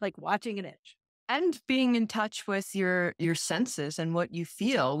 like watching an itch. And being in touch with your senses and what you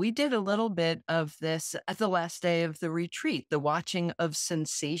feel. We did a little bit of this at the last day of the retreat, the watching of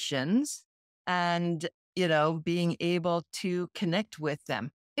sensations and, being able to connect with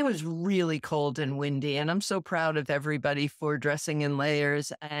them. It was really cold and windy, and I'm so proud of everybody for dressing in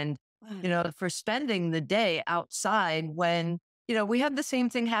layers and, for spending the day outside when, we had the same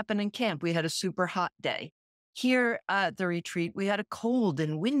thing happen in camp. We had a super hot day. Here at the retreat, we had a cold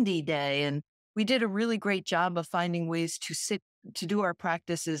and windy day, and we did a really great job of finding ways to do our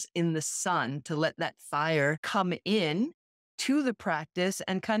practices in the sun, to let that fire come in to the practice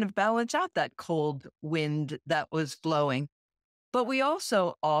and kind of balance out that cold wind that was blowing. But we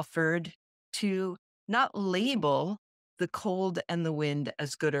also offered to not label the cold and the wind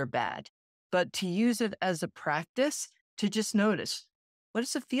as good or bad, but to use it as a practice to just notice, what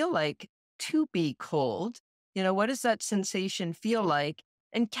does it feel like to be cold? What does that sensation feel like?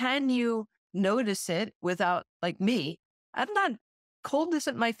 And can you notice it without, like me, cold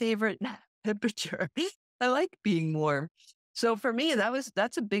isn't my favorite temperature. I like being warm. So for me,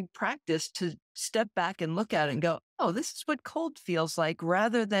 that's a big practice to step back and look at it and go, oh, this is what cold feels like,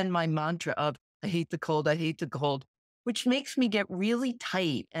 rather than my mantra of, I hate the cold, which makes me get really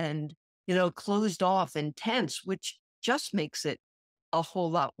tight and, closed off and tense, which just makes it a whole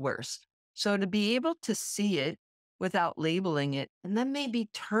lot worse. So to be able to see it without labeling it, and then maybe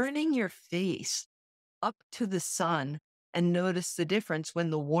turning your face up to the sun and notice the difference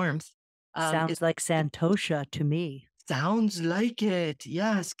when the warmth Sounds like Santosha to me. sounds like it.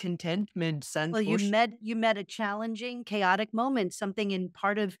 Yes, contentment, Well, santosha. you met a challenging, chaotic moment, something in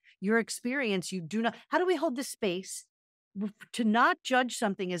part of your experience you do not. How do we hold the space to not judge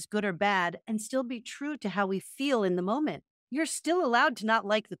something as good or bad and still be true to how we feel in the moment? You're still allowed to not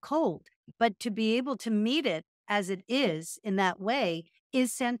like the cold, but to be able to meet it as it is in that way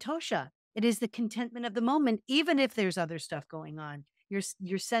is santosha. It is the contentment of the moment, even if there's other stuff going on.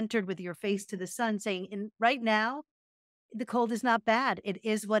 You're centered with your face to the sun, saying, "In right now, the cold is not bad. It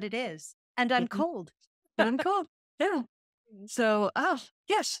is what it is. And I'm Mhm. cold." And cold. Yeah. So,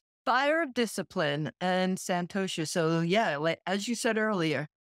 yes, fire of discipline and santosha. So, yeah, like as you said earlier,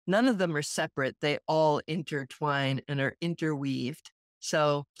 none of them are separate. They all intertwine and are interweaved.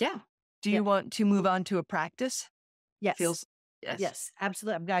 So, yeah. Do Yeah. you want to move on to a practice? Yes. Feels yes. Yes,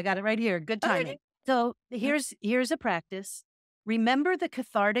 absolutely. I got it right here. Good All timing. right. So Yeah. here's a practice. Remember the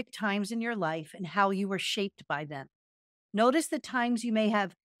cathartic times in your life and how you were shaped by them. Notice the times you may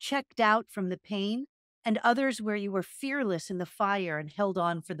have checked out from the pain and others where you were fearless in the fire and held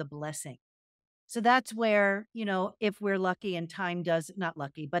on for the blessing. So that's where, if we're lucky and time does, not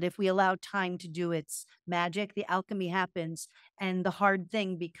lucky, but if we allow time to do its magic, the alchemy happens and the hard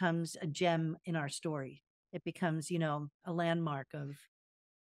thing becomes a gem in our story. It becomes, a landmark of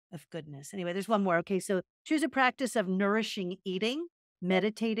goodness. Anyway, there's one more. Okay. So choose a practice of nourishing eating,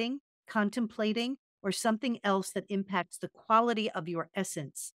 meditating, contemplating, or something else that impacts the quality of your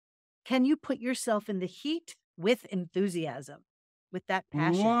essence. Can you put yourself in the heat with enthusiasm, with that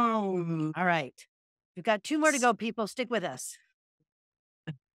passion? Whoa. All right. We've got two more to go, people. Stick with us.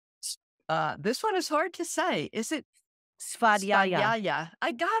 This one is hard to say. Is it Svadhyaya. Svadhyaya?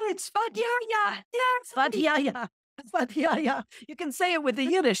 I got it. Svadhyaya. Yes. Svadhyaya. Svadhyaya. You can say it with the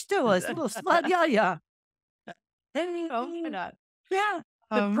Yiddish too. It's a little Svadhyaya. Oh, why not? Yeah.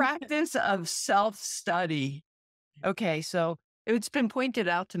 The practice of self-study. Okay. So it's been pointed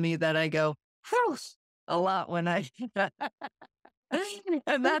out to me that I go "Whew," a lot when I,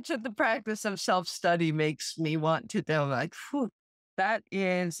 and that's what the practice of self-study makes me want to do. Like, "Phew." That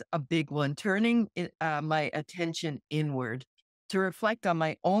is a big one. Turning my attention inward to reflect on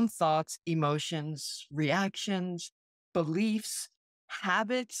my own thoughts, emotions, reactions, beliefs,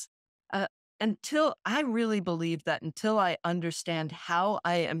 habits. Uh, until I really believe that until I understand how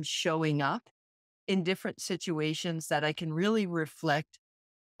I am showing up in different situations, that I can really reflect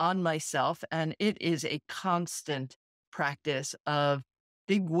on myself. And it is a constant practice of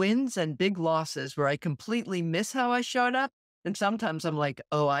big wins and big losses where I completely miss how I showed up. And sometimes I'm like,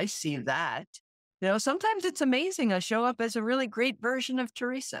 oh, I see that. Sometimes it's amazing. I show up as a really great version of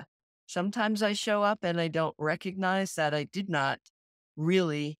Teresa. Sometimes I show up and I don't recognize that I did not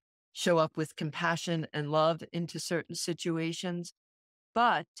really show up with compassion and love into certain situations.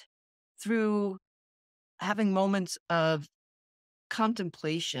 But through having moments of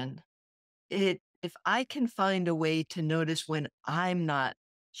contemplation, if I can find a way to notice when I'm not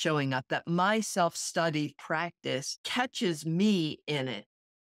showing up, that my self-study practice catches me in it,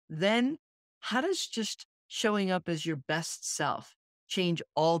 then how does just showing up as your best self change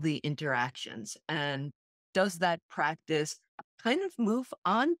all the interactions? And does that practice kind of move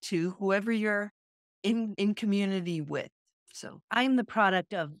on to whoever you're in community with? So I'm the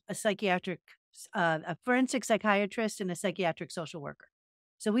product of a forensic psychiatrist and a psychiatric social worker.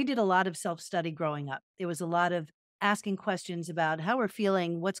 So we did a lot of self-study growing up. There was a lot of asking questions about how we're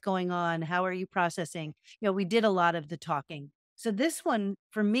feeling, what's going on, how are you processing? We did a lot of the talking. So this one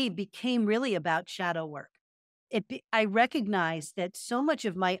for me became really about shadow work. I recognized that so much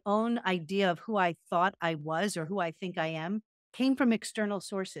of my own idea of who I thought I was or who I think I am came from external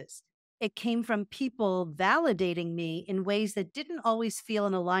sources. It came from people validating me in ways that didn't always feel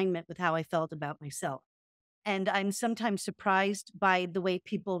in alignment with how I felt about myself. And I'm sometimes surprised by the way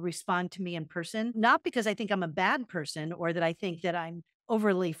people respond to me in person, not because I think I'm a bad person or that I think that I'm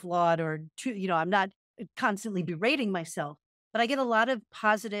overly flawed or I'm not constantly berating myself, but I get a lot of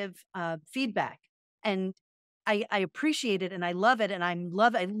positive feedback. And I appreciate it and I love it. And I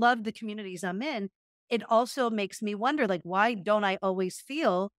love the communities I'm in. It also makes me wonder, like, why don't I always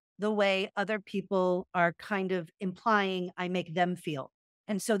feel the way other people are kind of implying I make them feel?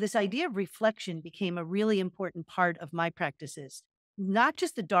 And so this idea of reflection became a really important part of my practices, not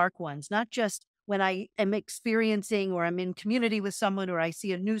just the dark ones, not just when I am experiencing or I'm in community with someone or I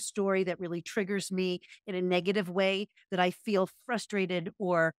see a news story that really triggers me in a negative way, that I feel frustrated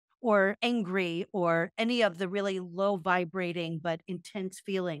or angry or any of the really low vibrating but intense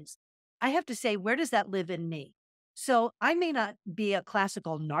feelings. I have to say, where does that live in me? So I may not be a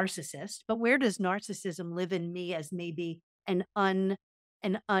classical narcissist, but where does narcissism live in me as maybe an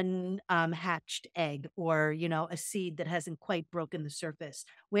hatched egg or, a seed that hasn't quite broken the surface?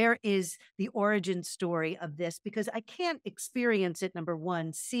 Where is the origin story of this? Because I can't experience it, number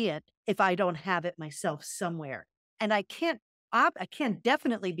one, see it if I don't have it myself somewhere. And I can't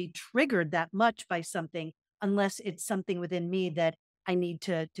definitely be triggered that much by something unless it's something within me that I need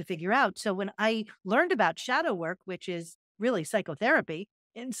to figure out. So when I learned about shadow work, which is really psychotherapy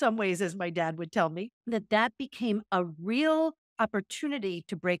in some ways, as my dad would tell me, that became a real opportunity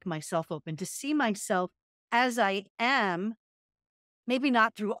to break myself open, to see myself as I am, maybe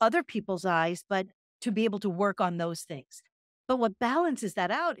not through other people's eyes, but to be able to work on those things. But what balances that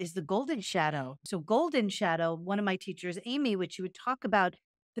out is the golden shadow. So golden shadow, one of my teachers, Amy, which you would talk about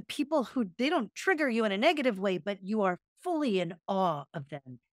the people who they don't trigger you in a negative way, but you are fully in awe of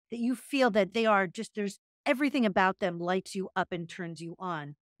them, that you feel that they are just, there's everything about them lights you up and turns you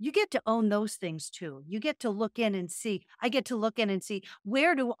on. You get to own those things too. You get to look in and see, I get to look in and see,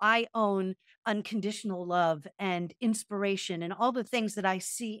 where do I own unconditional love and inspiration and all the things that I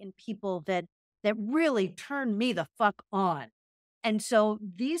see in people that really turn me the fuck on. And so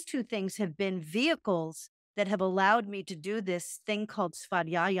these two things have been vehicles that have allowed me to do this thing called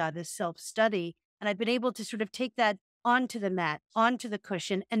svadhyaya, this self-study. And I've been able to sort of take that onto the mat, onto the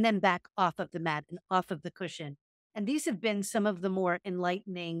cushion, and then back off of the mat and off of the cushion. And these have been some of the more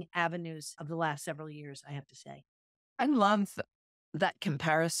enlightening avenues of the last several years, I have to say. I love that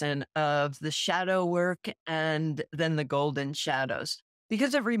comparison of the shadow work and then the golden shadows,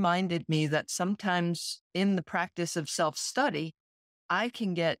 because it reminded me that sometimes in the practice of self study, I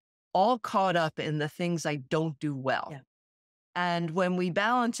can get all caught up in the things I don't do well. Yeah. And when we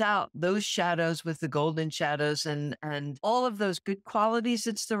balance out those shadows with the golden shadows and all of those good qualities,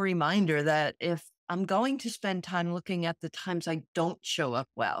 it's the reminder that if I'm going to spend time looking at the times I don't show up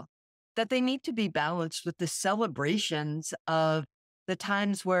well, that they need to be balanced with the celebrations of the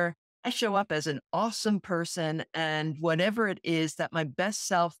times where I show up as an awesome person and whatever it is that my best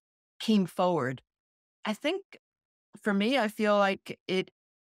self came forward. I think for me, I feel like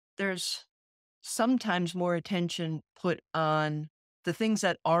there's sometimes more attention put on the things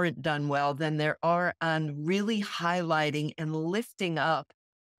that aren't done well than there are on really highlighting and lifting up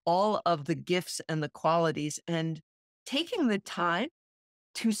all of the gifts and the qualities and taking the time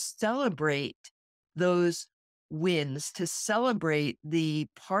to celebrate those wins, to celebrate the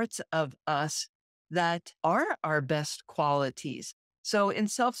parts of us that are our best qualities. So in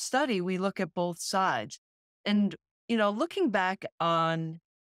self study, we look at both sides. And, looking back on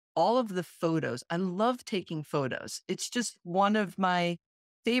all of the photos. I love taking photos. It's just one of my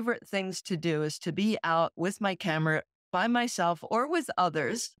favorite things to do is to be out with my camera by myself or with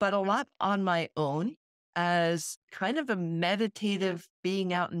others, but a lot on my own as kind of a meditative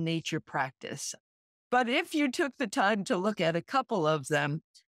being out in nature practice. But if you took the time to look at a couple of them,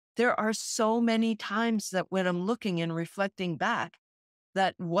 there are so many times that when I'm looking and reflecting back,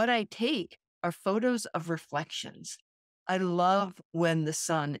 that what I take are photos of reflections. I love when the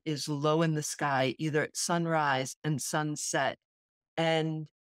sun is low in the sky, either at sunrise and sunset, and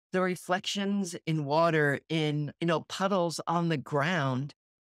the reflections in water, in, puddles on the ground,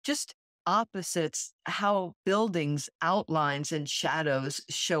 just opposites how buildings, outlines, and shadows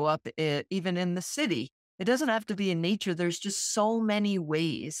show up even in the city. It doesn't have to be in nature. There's just so many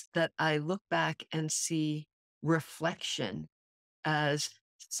ways that I look back and see reflection as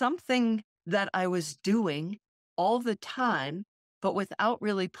something that I was doing all the time, but without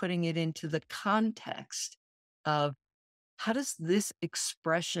really putting it into the context of how does this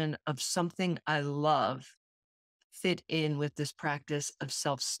expression of something I love fit in with this practice of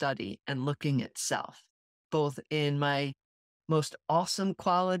self study and looking at self, both in my most awesome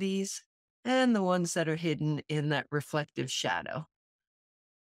qualities and the ones that are hidden in that reflective shadow.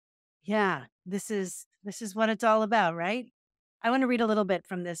 Yeah, this is what it's all about, right? I want to read a little bit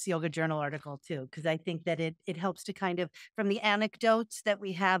from this yoga journal article too, because I think that it helps to kind of from the anecdotes that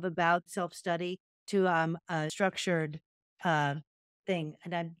we have about self study to a structured uh, thing.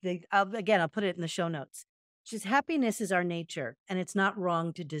 And I'll put it in the show notes. Just happiness is our nature, and it's not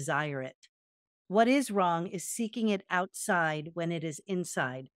wrong to desire it. What is wrong is seeking it outside when it is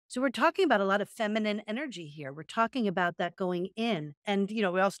inside. So we're talking about a lot of feminine energy here. We're talking about that going in. And, we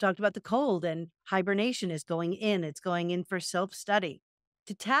also talked about the cold and hibernation is going in. It's going in for self study.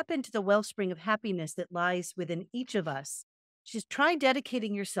 To tap into the wellspring of happiness that lies within each of us, just try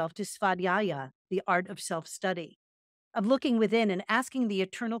dedicating yourself to svadhyaya, the art of self study, of looking within and asking the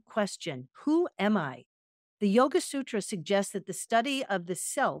eternal question, who am I? The Yoga Sutra suggests that the study of the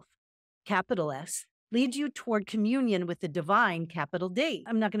self, capital S, leads you toward communion with the divine, capital D.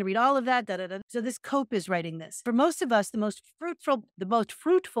 I'm not going to read all of that. Da, da, da. So this Cope is writing this. For most of us, the most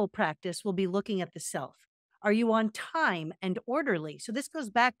fruitful practice will be looking at the self. Are you on time and orderly? So this goes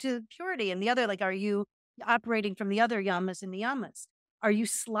back to purity and the other, like, are you operating from the other yamas and niyamas? Are you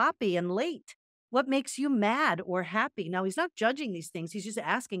sloppy and late? What makes you mad or happy? Now, he's not judging these things. He's just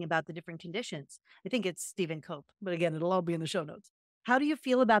asking about the different conditions. I think it's Stephen Cope, but again, it'll all be in the show notes. How do you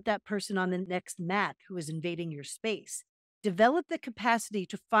feel about that person on the next mat who is invading your space? Develop the capacity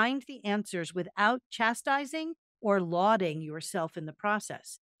to find the answers without chastising or lauding yourself in the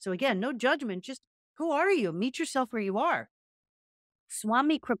process. So again, no judgment, just who are you? Meet yourself where you are.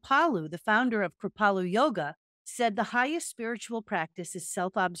 Swami Kripalu, the founder of Kripalu Yoga, said the highest spiritual practice is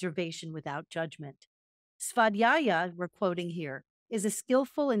self-observation without judgment. Svadhyaya, we're quoting here, is a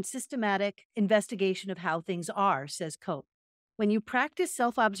skillful and systematic investigation of how things are, says Cope. When you practice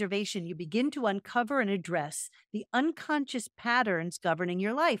self-observation, you begin to uncover and address the unconscious patterns governing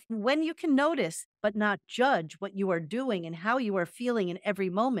your life. When you can notice, but not judge what you are doing and how you are feeling in every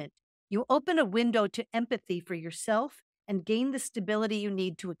moment, you open a window to empathy for yourself and gain the stability you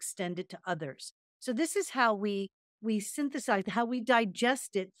need to extend it to others. So this is how we we synthesize, how we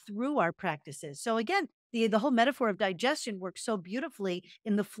digest it through our practices. So again, the whole metaphor of digestion works so beautifully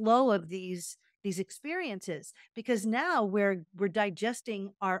in the flow of these experiences, because now we're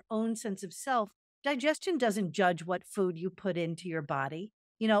digesting our own sense of self. Digestion doesn't judge what food you put into your body.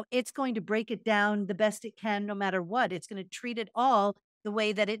 It's going to break it down the best it can, no matter what. It's going to treat it all the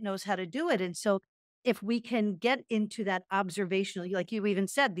way that it knows how to do it. And so if we can get into that observational, like you even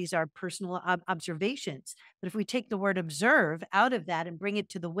said, these are personal observations. But if we take the word observe out of that and bring it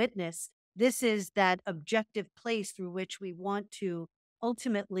to the witness, this is that objective place through which we want to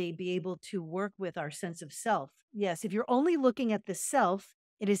ultimately be able to work with our sense of self. Yes, if you're only looking at the self,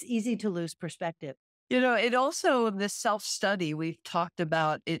 it is easy to lose perspective. It also, this self study, we've talked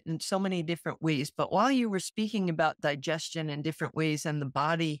about it in so many different ways. But while you were speaking about digestion in different ways and the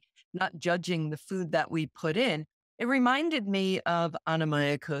body not judging the food that we put in, it reminded me of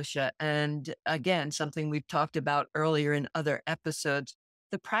Anamaya Kosha. And again, something we've talked about earlier in other episodes,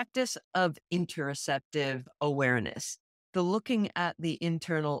 the practice of interoceptive awareness, the looking at the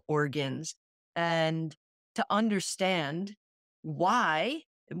internal organs and to understand why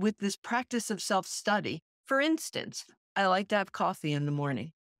with this practice of self study. For instance, I like to have coffee in the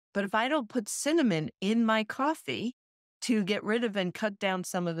morning, but if I don't put cinnamon in my coffee to get rid of and cut down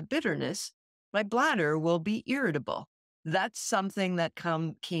some of the bitterness, my bladder will be irritable. That's something that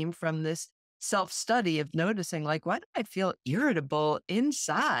came from this self study of noticing, like, why do I feel irritable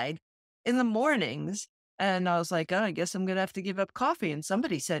inside in the mornings? And I was like, oh, I guess I'm going to have to give up coffee. And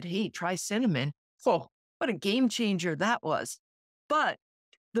somebody said, hey, try cinnamon. Oh, what a game changer that was. But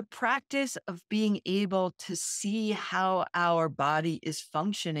the practice of being able to see how our body is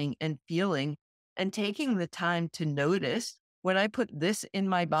functioning and feeling and taking the time to notice when I put this in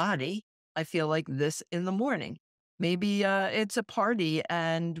my body, I feel like this in the morning. Maybe it's a party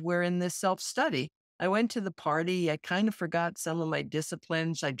and we're in this self study. I went to the party. I kind of forgot some of my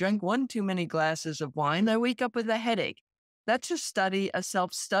disciplines. I drank one too many glasses of wine. I wake up with a headache. That's a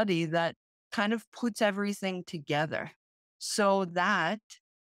self study that kind of puts everything together so that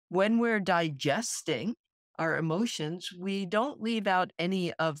when we're digesting our emotions, we don't leave out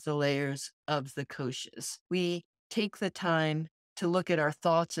any of the layers of the koshas. We take the time to look at our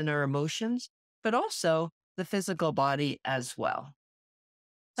thoughts and our emotions, but also the physical body as well.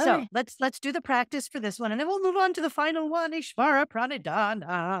 All So right. let's do the practice for this one, and then we'll move on to the final one, Ishvara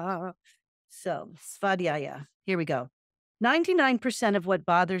Pranidhana. So Svadhyaya, here we go. 99% of what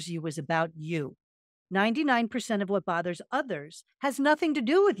bothers you is about you. 99% of what bothers others has nothing to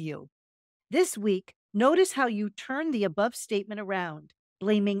do with you. This week, notice how you turn the above statement around,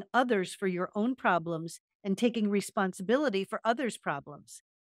 blaming others for your own problems and taking responsibility for others' problems.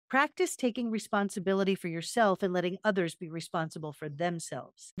 Practice taking responsibility for yourself and letting others be responsible for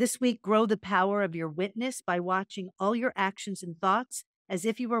themselves. This week, grow the power of your witness by watching all your actions and thoughts as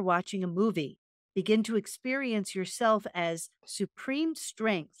if you were watching a movie. Begin to experience yourself as supreme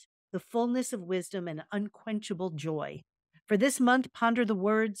strength, the fullness of wisdom, and unquenchable joy. For this month, ponder the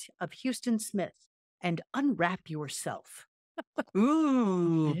words of Houston Smith and unwrap yourself.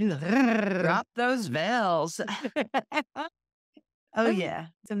 Ooh, drop those veils. Oh, yeah.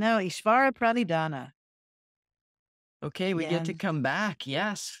 So now Ishvara Pranidhana. Okay, we get to Yeah. come back.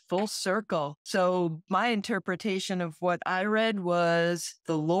 Yes, full circle. So, my interpretation of what I read was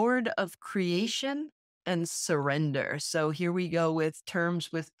the Lord of creation and surrender. So, here we go with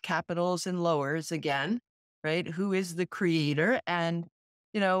terms with capitals and lowers again, right? Who is the creator? And,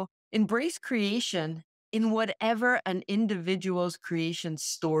 embrace creation in whatever an individual's creation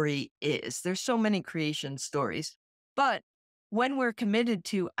story is. There's so many creation stories, but when we're committed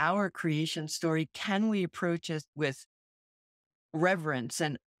to our creation story, can we approach it with reverence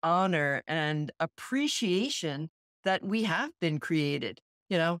and honor and appreciation that we have been created?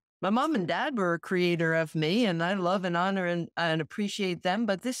 My mom and dad were a creator of me, and I love and honor and appreciate them.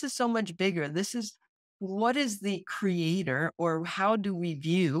 But this is so much bigger. This is what is the creator, or how do we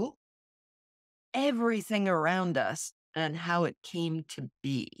view everything around us and how it came to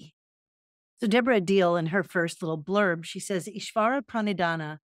be? So Deborah Deal, in her first little blurb, she says, Ishvara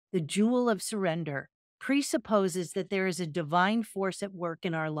Pranidhana, the jewel of surrender, presupposes that there is a divine force at work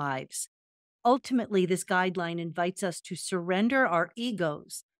in our lives. Ultimately, this guideline invites us to surrender our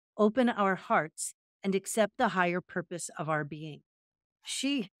egos, open our hearts, and accept the higher purpose of our being.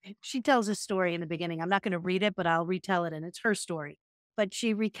 She tells a story in the beginning. I'm not going to read it, but I'll retell it, and it's her story. But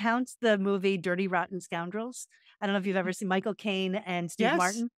she recounts the movie Dirty Rotten Scoundrels. I don't know if you've ever seen Michael Caine and Steve Yes.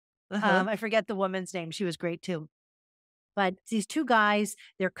 Martin. Uh-huh. I forget the woman's name. She was great too. But these two guys,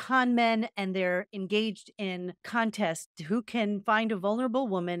 they're con men and they're engaged in contest who can find a vulnerable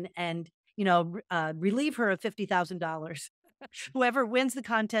woman and, relieve her of $50,000. Whoever wins the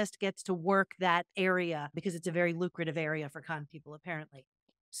contest gets to work that area because it's a very lucrative area for con people, apparently.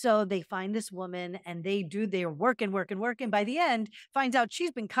 So they find this woman and they're working, working, working. By the end, finds out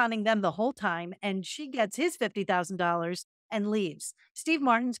she's been conning them the whole time and she gets his $50,000 and leaves. Steve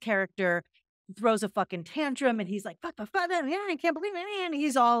Martin's character throws a fucking tantrum and he's like, fuck, fuck, fuck, yeah, I can't believe it. And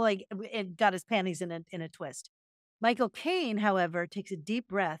he's all like, and got his panties in a twist. Michael Caine, however, takes a deep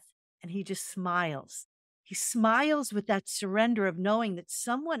breath and he just smiles. He smiles with that surrender of knowing that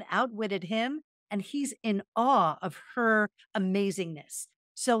someone outwitted him and he's in awe of her amazingness.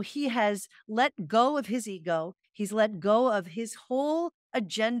 So he has let go of his ego. He's let go of his whole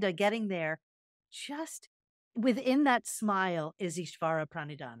agenda getting there. Just within that smile is Ishvara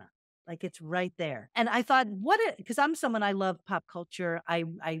Pranidhana. Like it's right there. And I thought, because I'm someone, I love pop culture. I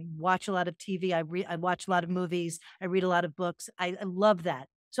watch a lot of TV. I watch a lot of movies. I read a lot of books. I love that.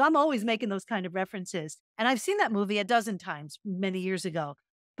 So I'm always making those kind of references. And I've seen that movie a dozen times many years ago,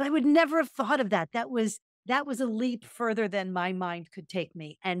 but I would never have thought of that. That was a leap further than my mind could take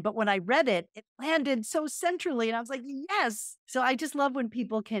me. But when I read it, it landed so centrally and I was like, yes. So I just love when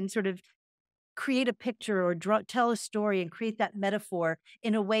people can sort of create a picture or tell a story and create that metaphor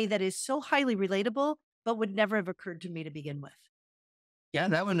in a way that is so highly relatable, but would never have occurred to me to begin with. Yeah,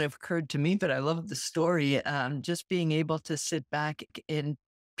 that wouldn't have occurred to me, but I love the story. Just being able to sit back in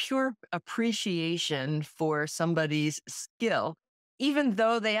pure appreciation for somebody's skill, even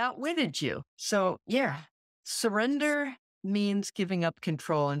though they outwitted you. So, yeah, surrender means giving up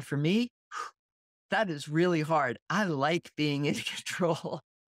control. And for me, that is really hard. I like being in control.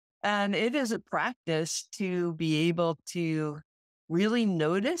 And it is a practice to be able to really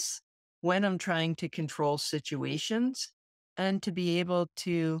notice when I'm trying to control situations and to be able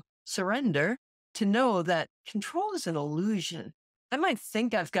to surrender, to know that control is an illusion. I might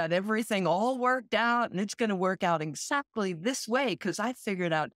think I've got everything all worked out and it's going to work out exactly this way because I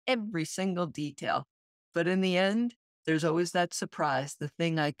figured out every single detail. But in the end, there's always that surprise, the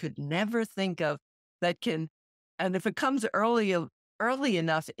thing I could never think of that can, and if it comes early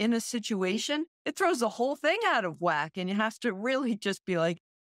enough in a situation, it throws the whole thing out of whack. And you have to really just be like,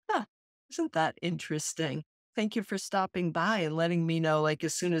 huh, isn't that interesting? Thank you for stopping by and letting me know, like,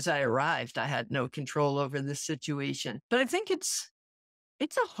 as soon as I arrived, I had no control over this situation. But I think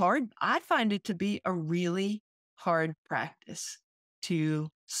I find it to be a really hard practice to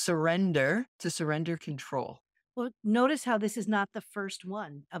surrender control. Well, notice how this is not the first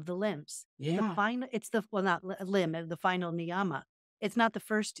one of the limbs. The Yeah. final, it's the, well, not limb, the final niyama. It's not the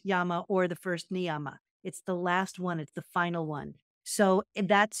first yama or the first niyama. It's the last one. It's the final one. So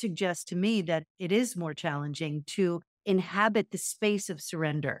that suggests to me that it is more challenging to inhabit the space of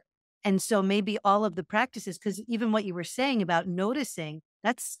surrender. And so maybe all of the practices, because even what you were saying about noticing,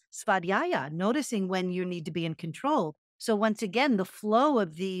 that's svadhyaya, noticing when you need to be in control. So once again, the flow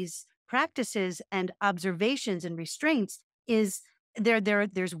of these practices and observations and restraints is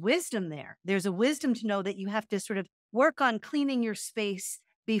there's wisdom there. There's a wisdom to know that you have to sort of work on cleaning your space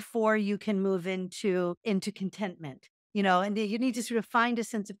before you can move into contentment. And you need to sort of find a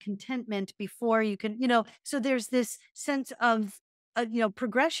sense of contentment before you can, so there's this sense of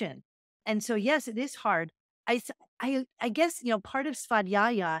progression. And so yes, it is hard. I guess, part of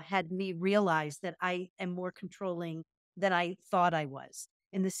svadhyaya had me realize that I am more controlling than I thought I was,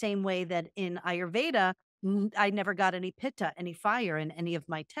 in the same way that in Ayurveda, I never got any pitta, any fire in any of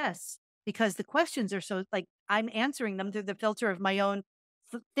my tests because the questions are so like I'm answering them through the filter of my own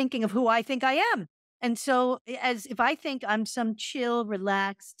thinking of who I think I am. And so, as if I think I'm some chill,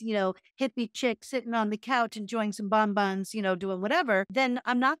 relaxed, hippie chick sitting on the couch enjoying some bonbons, doing whatever, then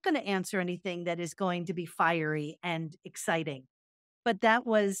I'm not going to answer anything that is going to be fiery and exciting. But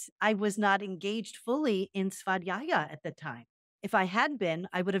I was not engaged fully in svadhyaya at the time. If I had been,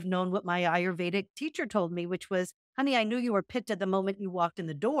 I would have known what my Ayurvedic teacher told me, which was, honey, I knew you were pitta the moment you walked in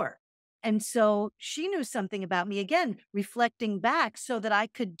the door. And so she knew something about me, again, reflecting back so that I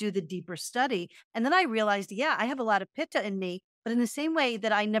could do the deeper study. And then I realized, yeah, I have a lot of pitta in me, but in the same way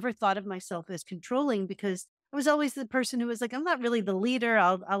that I never thought of myself as controlling because I was always the person who was like, I'm not really the leader.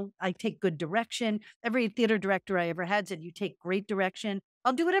 I take good direction. Every theater director I ever had said, you take great direction.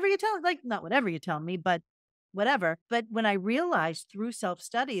 I'll do whatever you tell, like not whatever you tell me, but whatever. But when I realized through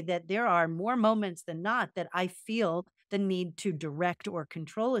self-study that there are more moments than not that I feel the need to direct or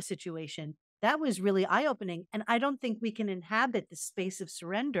control a situation, that was really eye-opening. And I don't think we can inhabit the space of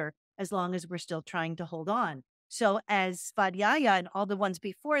surrender as long as we're still trying to hold on. So as Svadhyaya and all the ones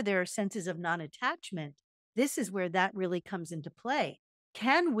before, there are senses of non-attachment. This is where that really comes into play.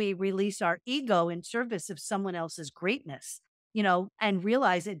 Can we release our ego in service of someone else's greatness? and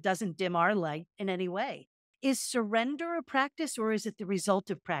realize it doesn't dim our light in any way. Is surrender a practice or is it the result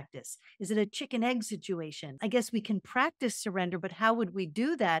of practice? Is it a chicken egg situation? I guess we can practice surrender, but how would we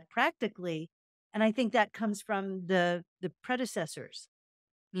do that practically? And I think that comes from the predecessors.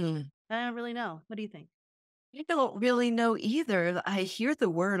 Mm. I don't really know. What do you think? I don't really know either. I hear the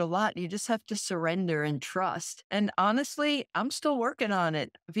word a lot. You just have to surrender and trust. And honestly, I'm still working on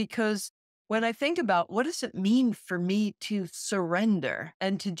it because when I think about what does it mean for me to surrender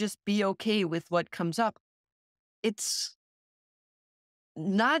and to just be okay with what comes up, it's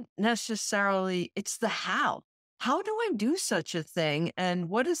not necessarily, it's the how. How do I do such a thing? And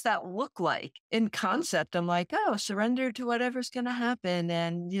what does that look like? In concept, I'm like, oh, surrender to whatever's going to happen.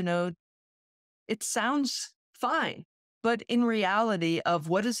 And, it sounds fine. But in reality of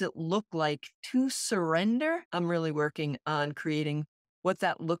what does it look like to surrender, I'm really working on creating what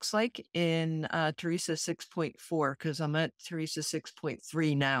that looks like in Teresa 6.4, because I'm at Teresa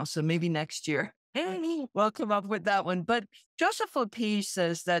 6.3 now. So maybe next year we'll come up with that one. But Joseph Lapige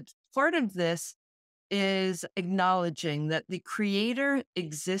says that part of this is acknowledging that the creator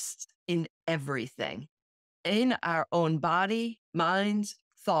exists in everything, in our own body, minds,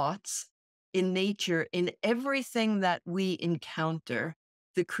 thoughts, in nature, in everything that we encounter,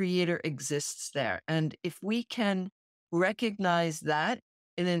 the creator exists there. And if we can recognize that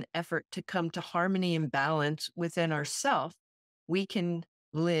in an effort to come to harmony and balance within ourselves, we can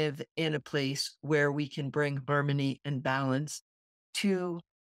live in a place where we can bring harmony and balance to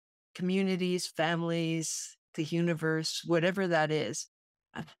communities, families, the universe, whatever that is.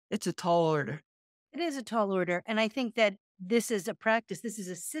 It's a tall order. It is a tall order. And I think that this is a practice, this is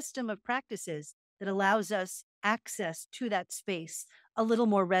a system of practices that allows us access to that space a little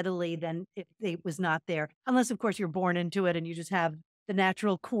more readily than if it was not there. Unless, of course, you're born into it and you just have the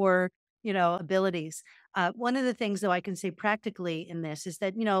natural core, abilities. One of the things, though, I can say practically in this is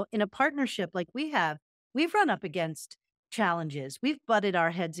that, in a partnership like we have, we've run up against challenges. We've butted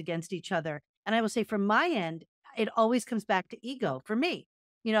our heads against each other. And I will say, from my end, it always comes back to ego for me.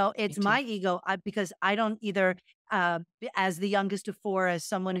 Me It's too. my ego because I don't either, as the youngest of four, as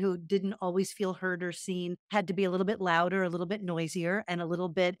someone who didn't always feel heard or seen, had to be a little bit louder, a little bit noisier, and a little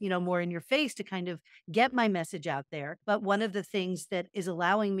bit, more in your face to kind of get my message out there. But one of the things that is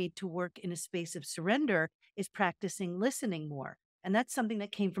allowing me to work in a space of surrender is practicing listening more. And that's something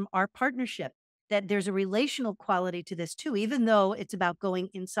that came from our partnership, that there's a relational quality to this too, even though it's about going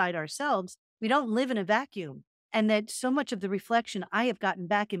inside ourselves. We don't live in a vacuum, and that so much of the reflection I have gotten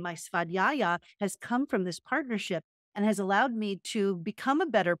back in my svadhyaya has come from this partnership and has allowed me to become a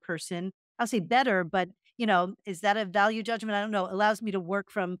better person. I'll say better, but is that a value judgment? I don't know. It allows me to work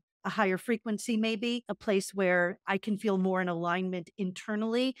from a higher frequency, maybe a place where I can feel more in alignment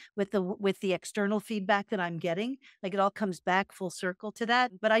internally with the external feedback that I'm getting. Like, it all comes back full circle to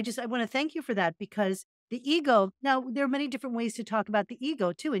that. But I want to thank you for that, because the ego, now there are many different ways to talk about the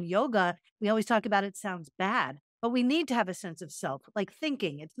ego too. In yoga, we always talk about it sounds bad, but we need to have a sense of self, like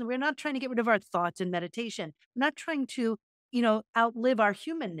thinking. We're not trying to get rid of our thoughts in meditation. We're not trying to, outlive our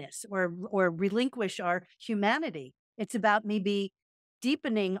humanness or relinquish our humanity. It's about maybe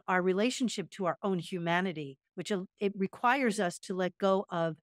deepening our relationship to our own humanity, which it requires us to let go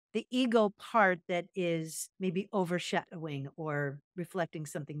of the ego part that is maybe overshadowing or reflecting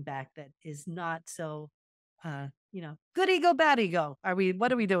something back that is not so good ego, bad ego.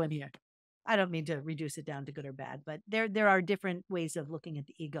 What are we doing here? I don't mean to reduce it down to good or bad, but there are different ways of looking at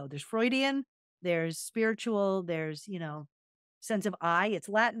the ego. There's Freudian, there's spiritual, there's, sense of I. It's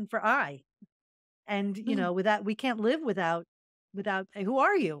Latin for I. And, with that, we can't live without who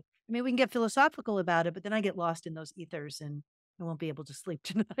are you? I mean, we can get philosophical about it, but then I get lost in those ethers and I won't be able to sleep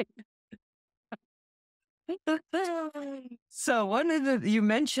tonight. So one of you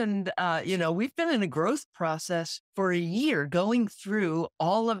mentioned, we've been in a growth process for a year, going through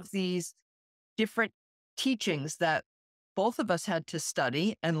all of these different teachings that both of us had to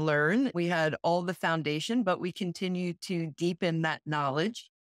study and learn. We had all the foundation, but we continue to deepen that knowledge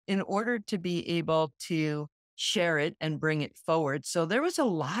in order to be able to share it and bring it forward. So there was a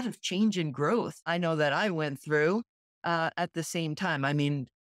lot of change and growth I know that I went through at the same time. I mean,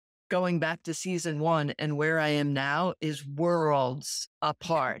 going back to season one and where I am now is worlds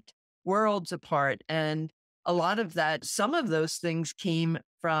apart, worlds apart. And a lot of that, some of those things came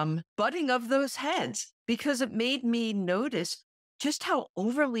from butting of those heads because it made me notice just how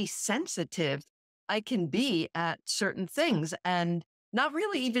overly sensitive I can be at certain things and not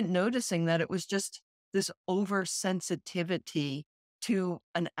really even noticing that it was just this oversensitivity to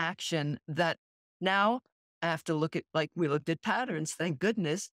an action that now I have to look at, like we looked at patterns, thank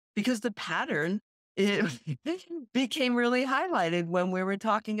goodness, because the pattern it became really highlighted when we were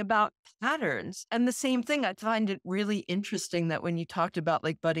talking about patterns. And the same thing, I find it really interesting that when you talked about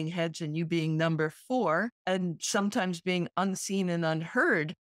like butting heads and you being number four and sometimes being unseen and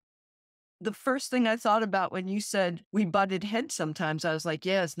unheard, the first thing I thought about when you said we butted heads sometimes, I was like,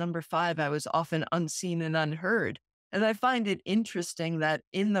 yeah, as number five, I was often unseen and unheard. And I find it interesting that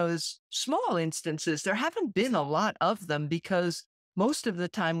in those small instances, there haven't been a lot of them because most of the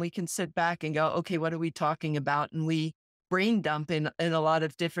time we can sit back and go, okay, what are we talking about? And we brain dump in a lot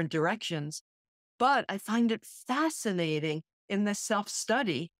of different directions. But I find it fascinating in the self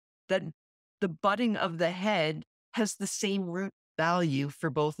study that the butting of the head has the same root value for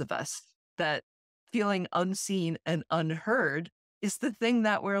both of us. That feeling unseen and unheard is the thing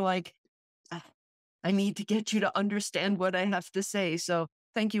that we're like, "Ah, I need to get you to understand what I have to say." So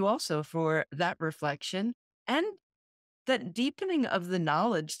thank you also for that reflection and that deepening of the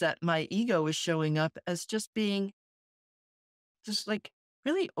knowledge that my ego is showing up as just being just like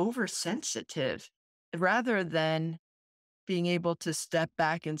really oversensitive rather than being able to step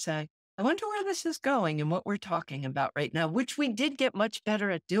back and say, I wonder where this is going and what we're talking about right now, which we did get much better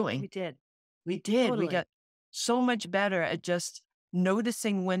at doing. We did. We did. We Totally. got so much better at just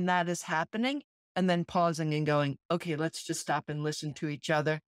noticing when that is happening and then pausing and going, okay, let's just stop and listen to each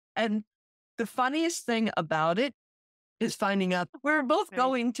other. And the funniest thing about it is finding out we're both Right.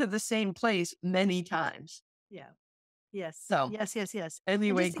 going to the same place many times. Yeah. Yes. So Yes, yes, yes. And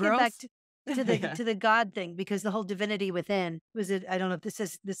anyway, just to get back growth. to Yeah. the God thing, because the whole divinity within was it. I don't know if this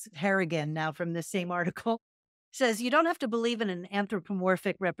is this Harrigan now from the same article says you don't have to believe in an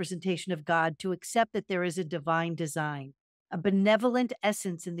anthropomorphic representation of God to accept that there is a divine design, a benevolent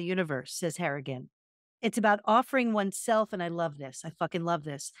essence in the universe, says Harrigan. It's about offering oneself, and I love this. I fucking love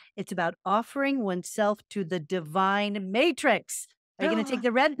this. It's about offering oneself to the divine matrix. Are you going to take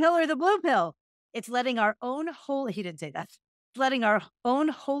the red pill or the blue pill? It's letting our own holy, he didn't say that, letting our own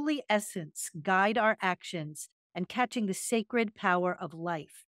holy essence guide our actions and catching the sacred power of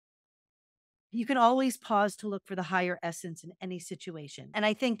life. You can always pause to look for the higher essence in any situation. And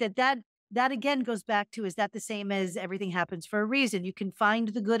I think that again goes back to, is that the same as everything happens for a reason? You can find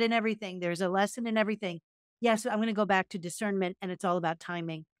the good in everything. There's a lesson in everything. Yes, I'm going to go back to discernment, and it's all about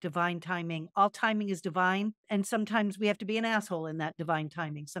timing, divine timing. All timing is divine. And sometimes we have to be an asshole in that divine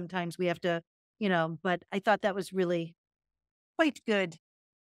timing. Sometimes we have to, but I thought that was really quite good.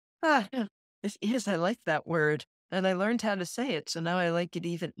 Ah, Yeah, it is. I like that word. And I learned how to say it. So now I like it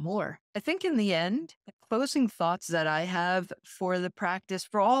even more. I think in the end, the closing thoughts that I have for the practice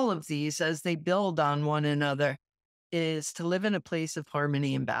for all of these as they build on one another is to live in a place of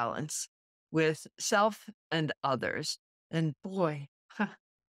harmony and balance with self and others. And boy,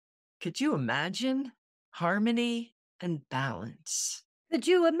 could you imagine harmony and balance? could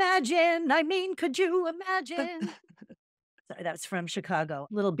you imagine? I mean, could you imagine? Sorry, that was from Chicago.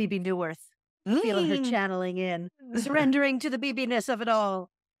 Little BB Newworth. Feeling her Mm. channeling in, surrendering to the BB-ness of it all.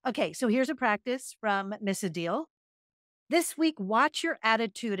 Okay, so here's a practice from Miss Adil. This week, watch your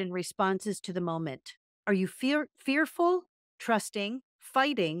attitude and responses to the moment. Are you fearful, trusting,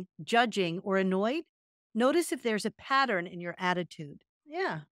 fighting, judging, or annoyed? Notice if there's a pattern in your attitude.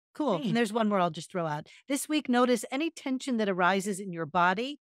 Yeah, cool. And there's one more I'll just throw out. This week, notice any tension that arises in your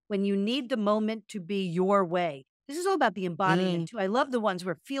body when you need the moment to be your way. This is all about the embodiment, Mm. too. I love the ones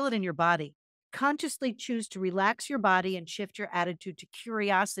where feel it in your body. Consciously choose to relax your body and shift your attitude to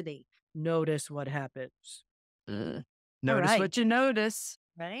curiosity. Notice what happens. Mm. All Notice right. what you notice.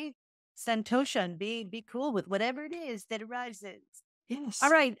 Right? Santosha, and be cool with whatever it is that arises. All Yes.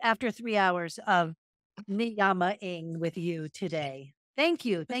 right, after 3 hours of Niyama-ing with you today. Thank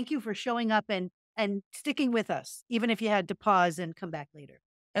you. Thank you for showing up and sticking with us, even if you had to pause and come back later.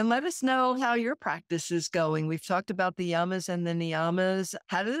 And let us know how your practice is going. We've talked about the yamas and the niyamas.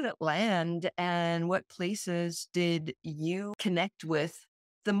 How did it land? And what places did you connect with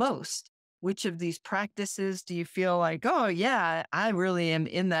the most? Which of these practices do you feel like, oh, yeah, I really am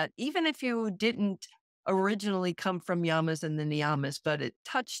in that? Even if you didn't originally come from yamas and the niyamas, but it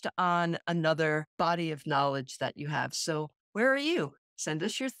touched on another body of knowledge that you have. So where are you? Send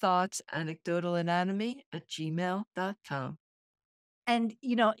us your thoughts, anecdotalanatomy@gmail.com. And,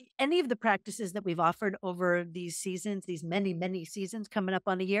 any of the practices that we've offered over these seasons, these many, many seasons coming up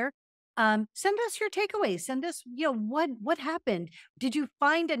on a year, send us your takeaways. Send us, what happened? Did you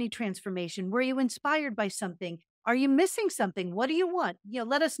find any transformation? Were you inspired by something? Are you missing something? What do you want?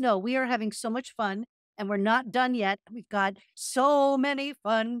 Let us know. We are having so much fun and we're not done yet. We've got so many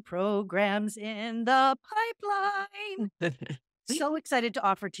fun programs in the pipeline. So excited to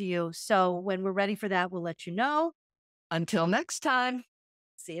offer to you. So when we're ready for that, we'll let you know. Until next time.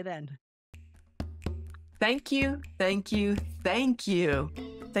 See you then. Thank you, thank you, thank you.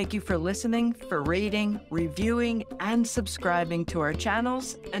 Thank you for listening, for rating, reviewing, and subscribing to our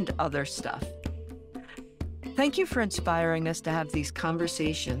channels and other stuff. Thank you for inspiring us to have these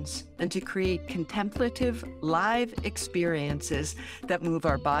conversations and to create contemplative, live experiences that move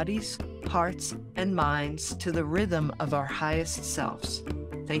our bodies, hearts, and minds to the rhythm of our highest selves.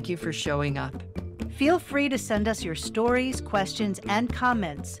 Thank you for showing up. Feel free to send us your stories, questions, and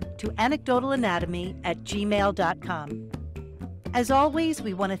comments to anecdotalanatomy@gmail.com. As always,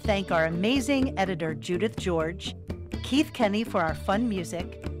 we want to thank our amazing editor, Judith George, Keith Kenny for our fun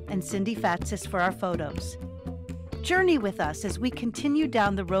music, and Cindy Fatsis for our photos. Journey with us as we continue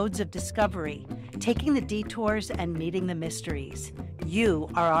down the roads of discovery, taking the detours and meeting the mysteries. You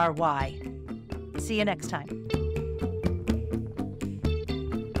are our why. See you next time.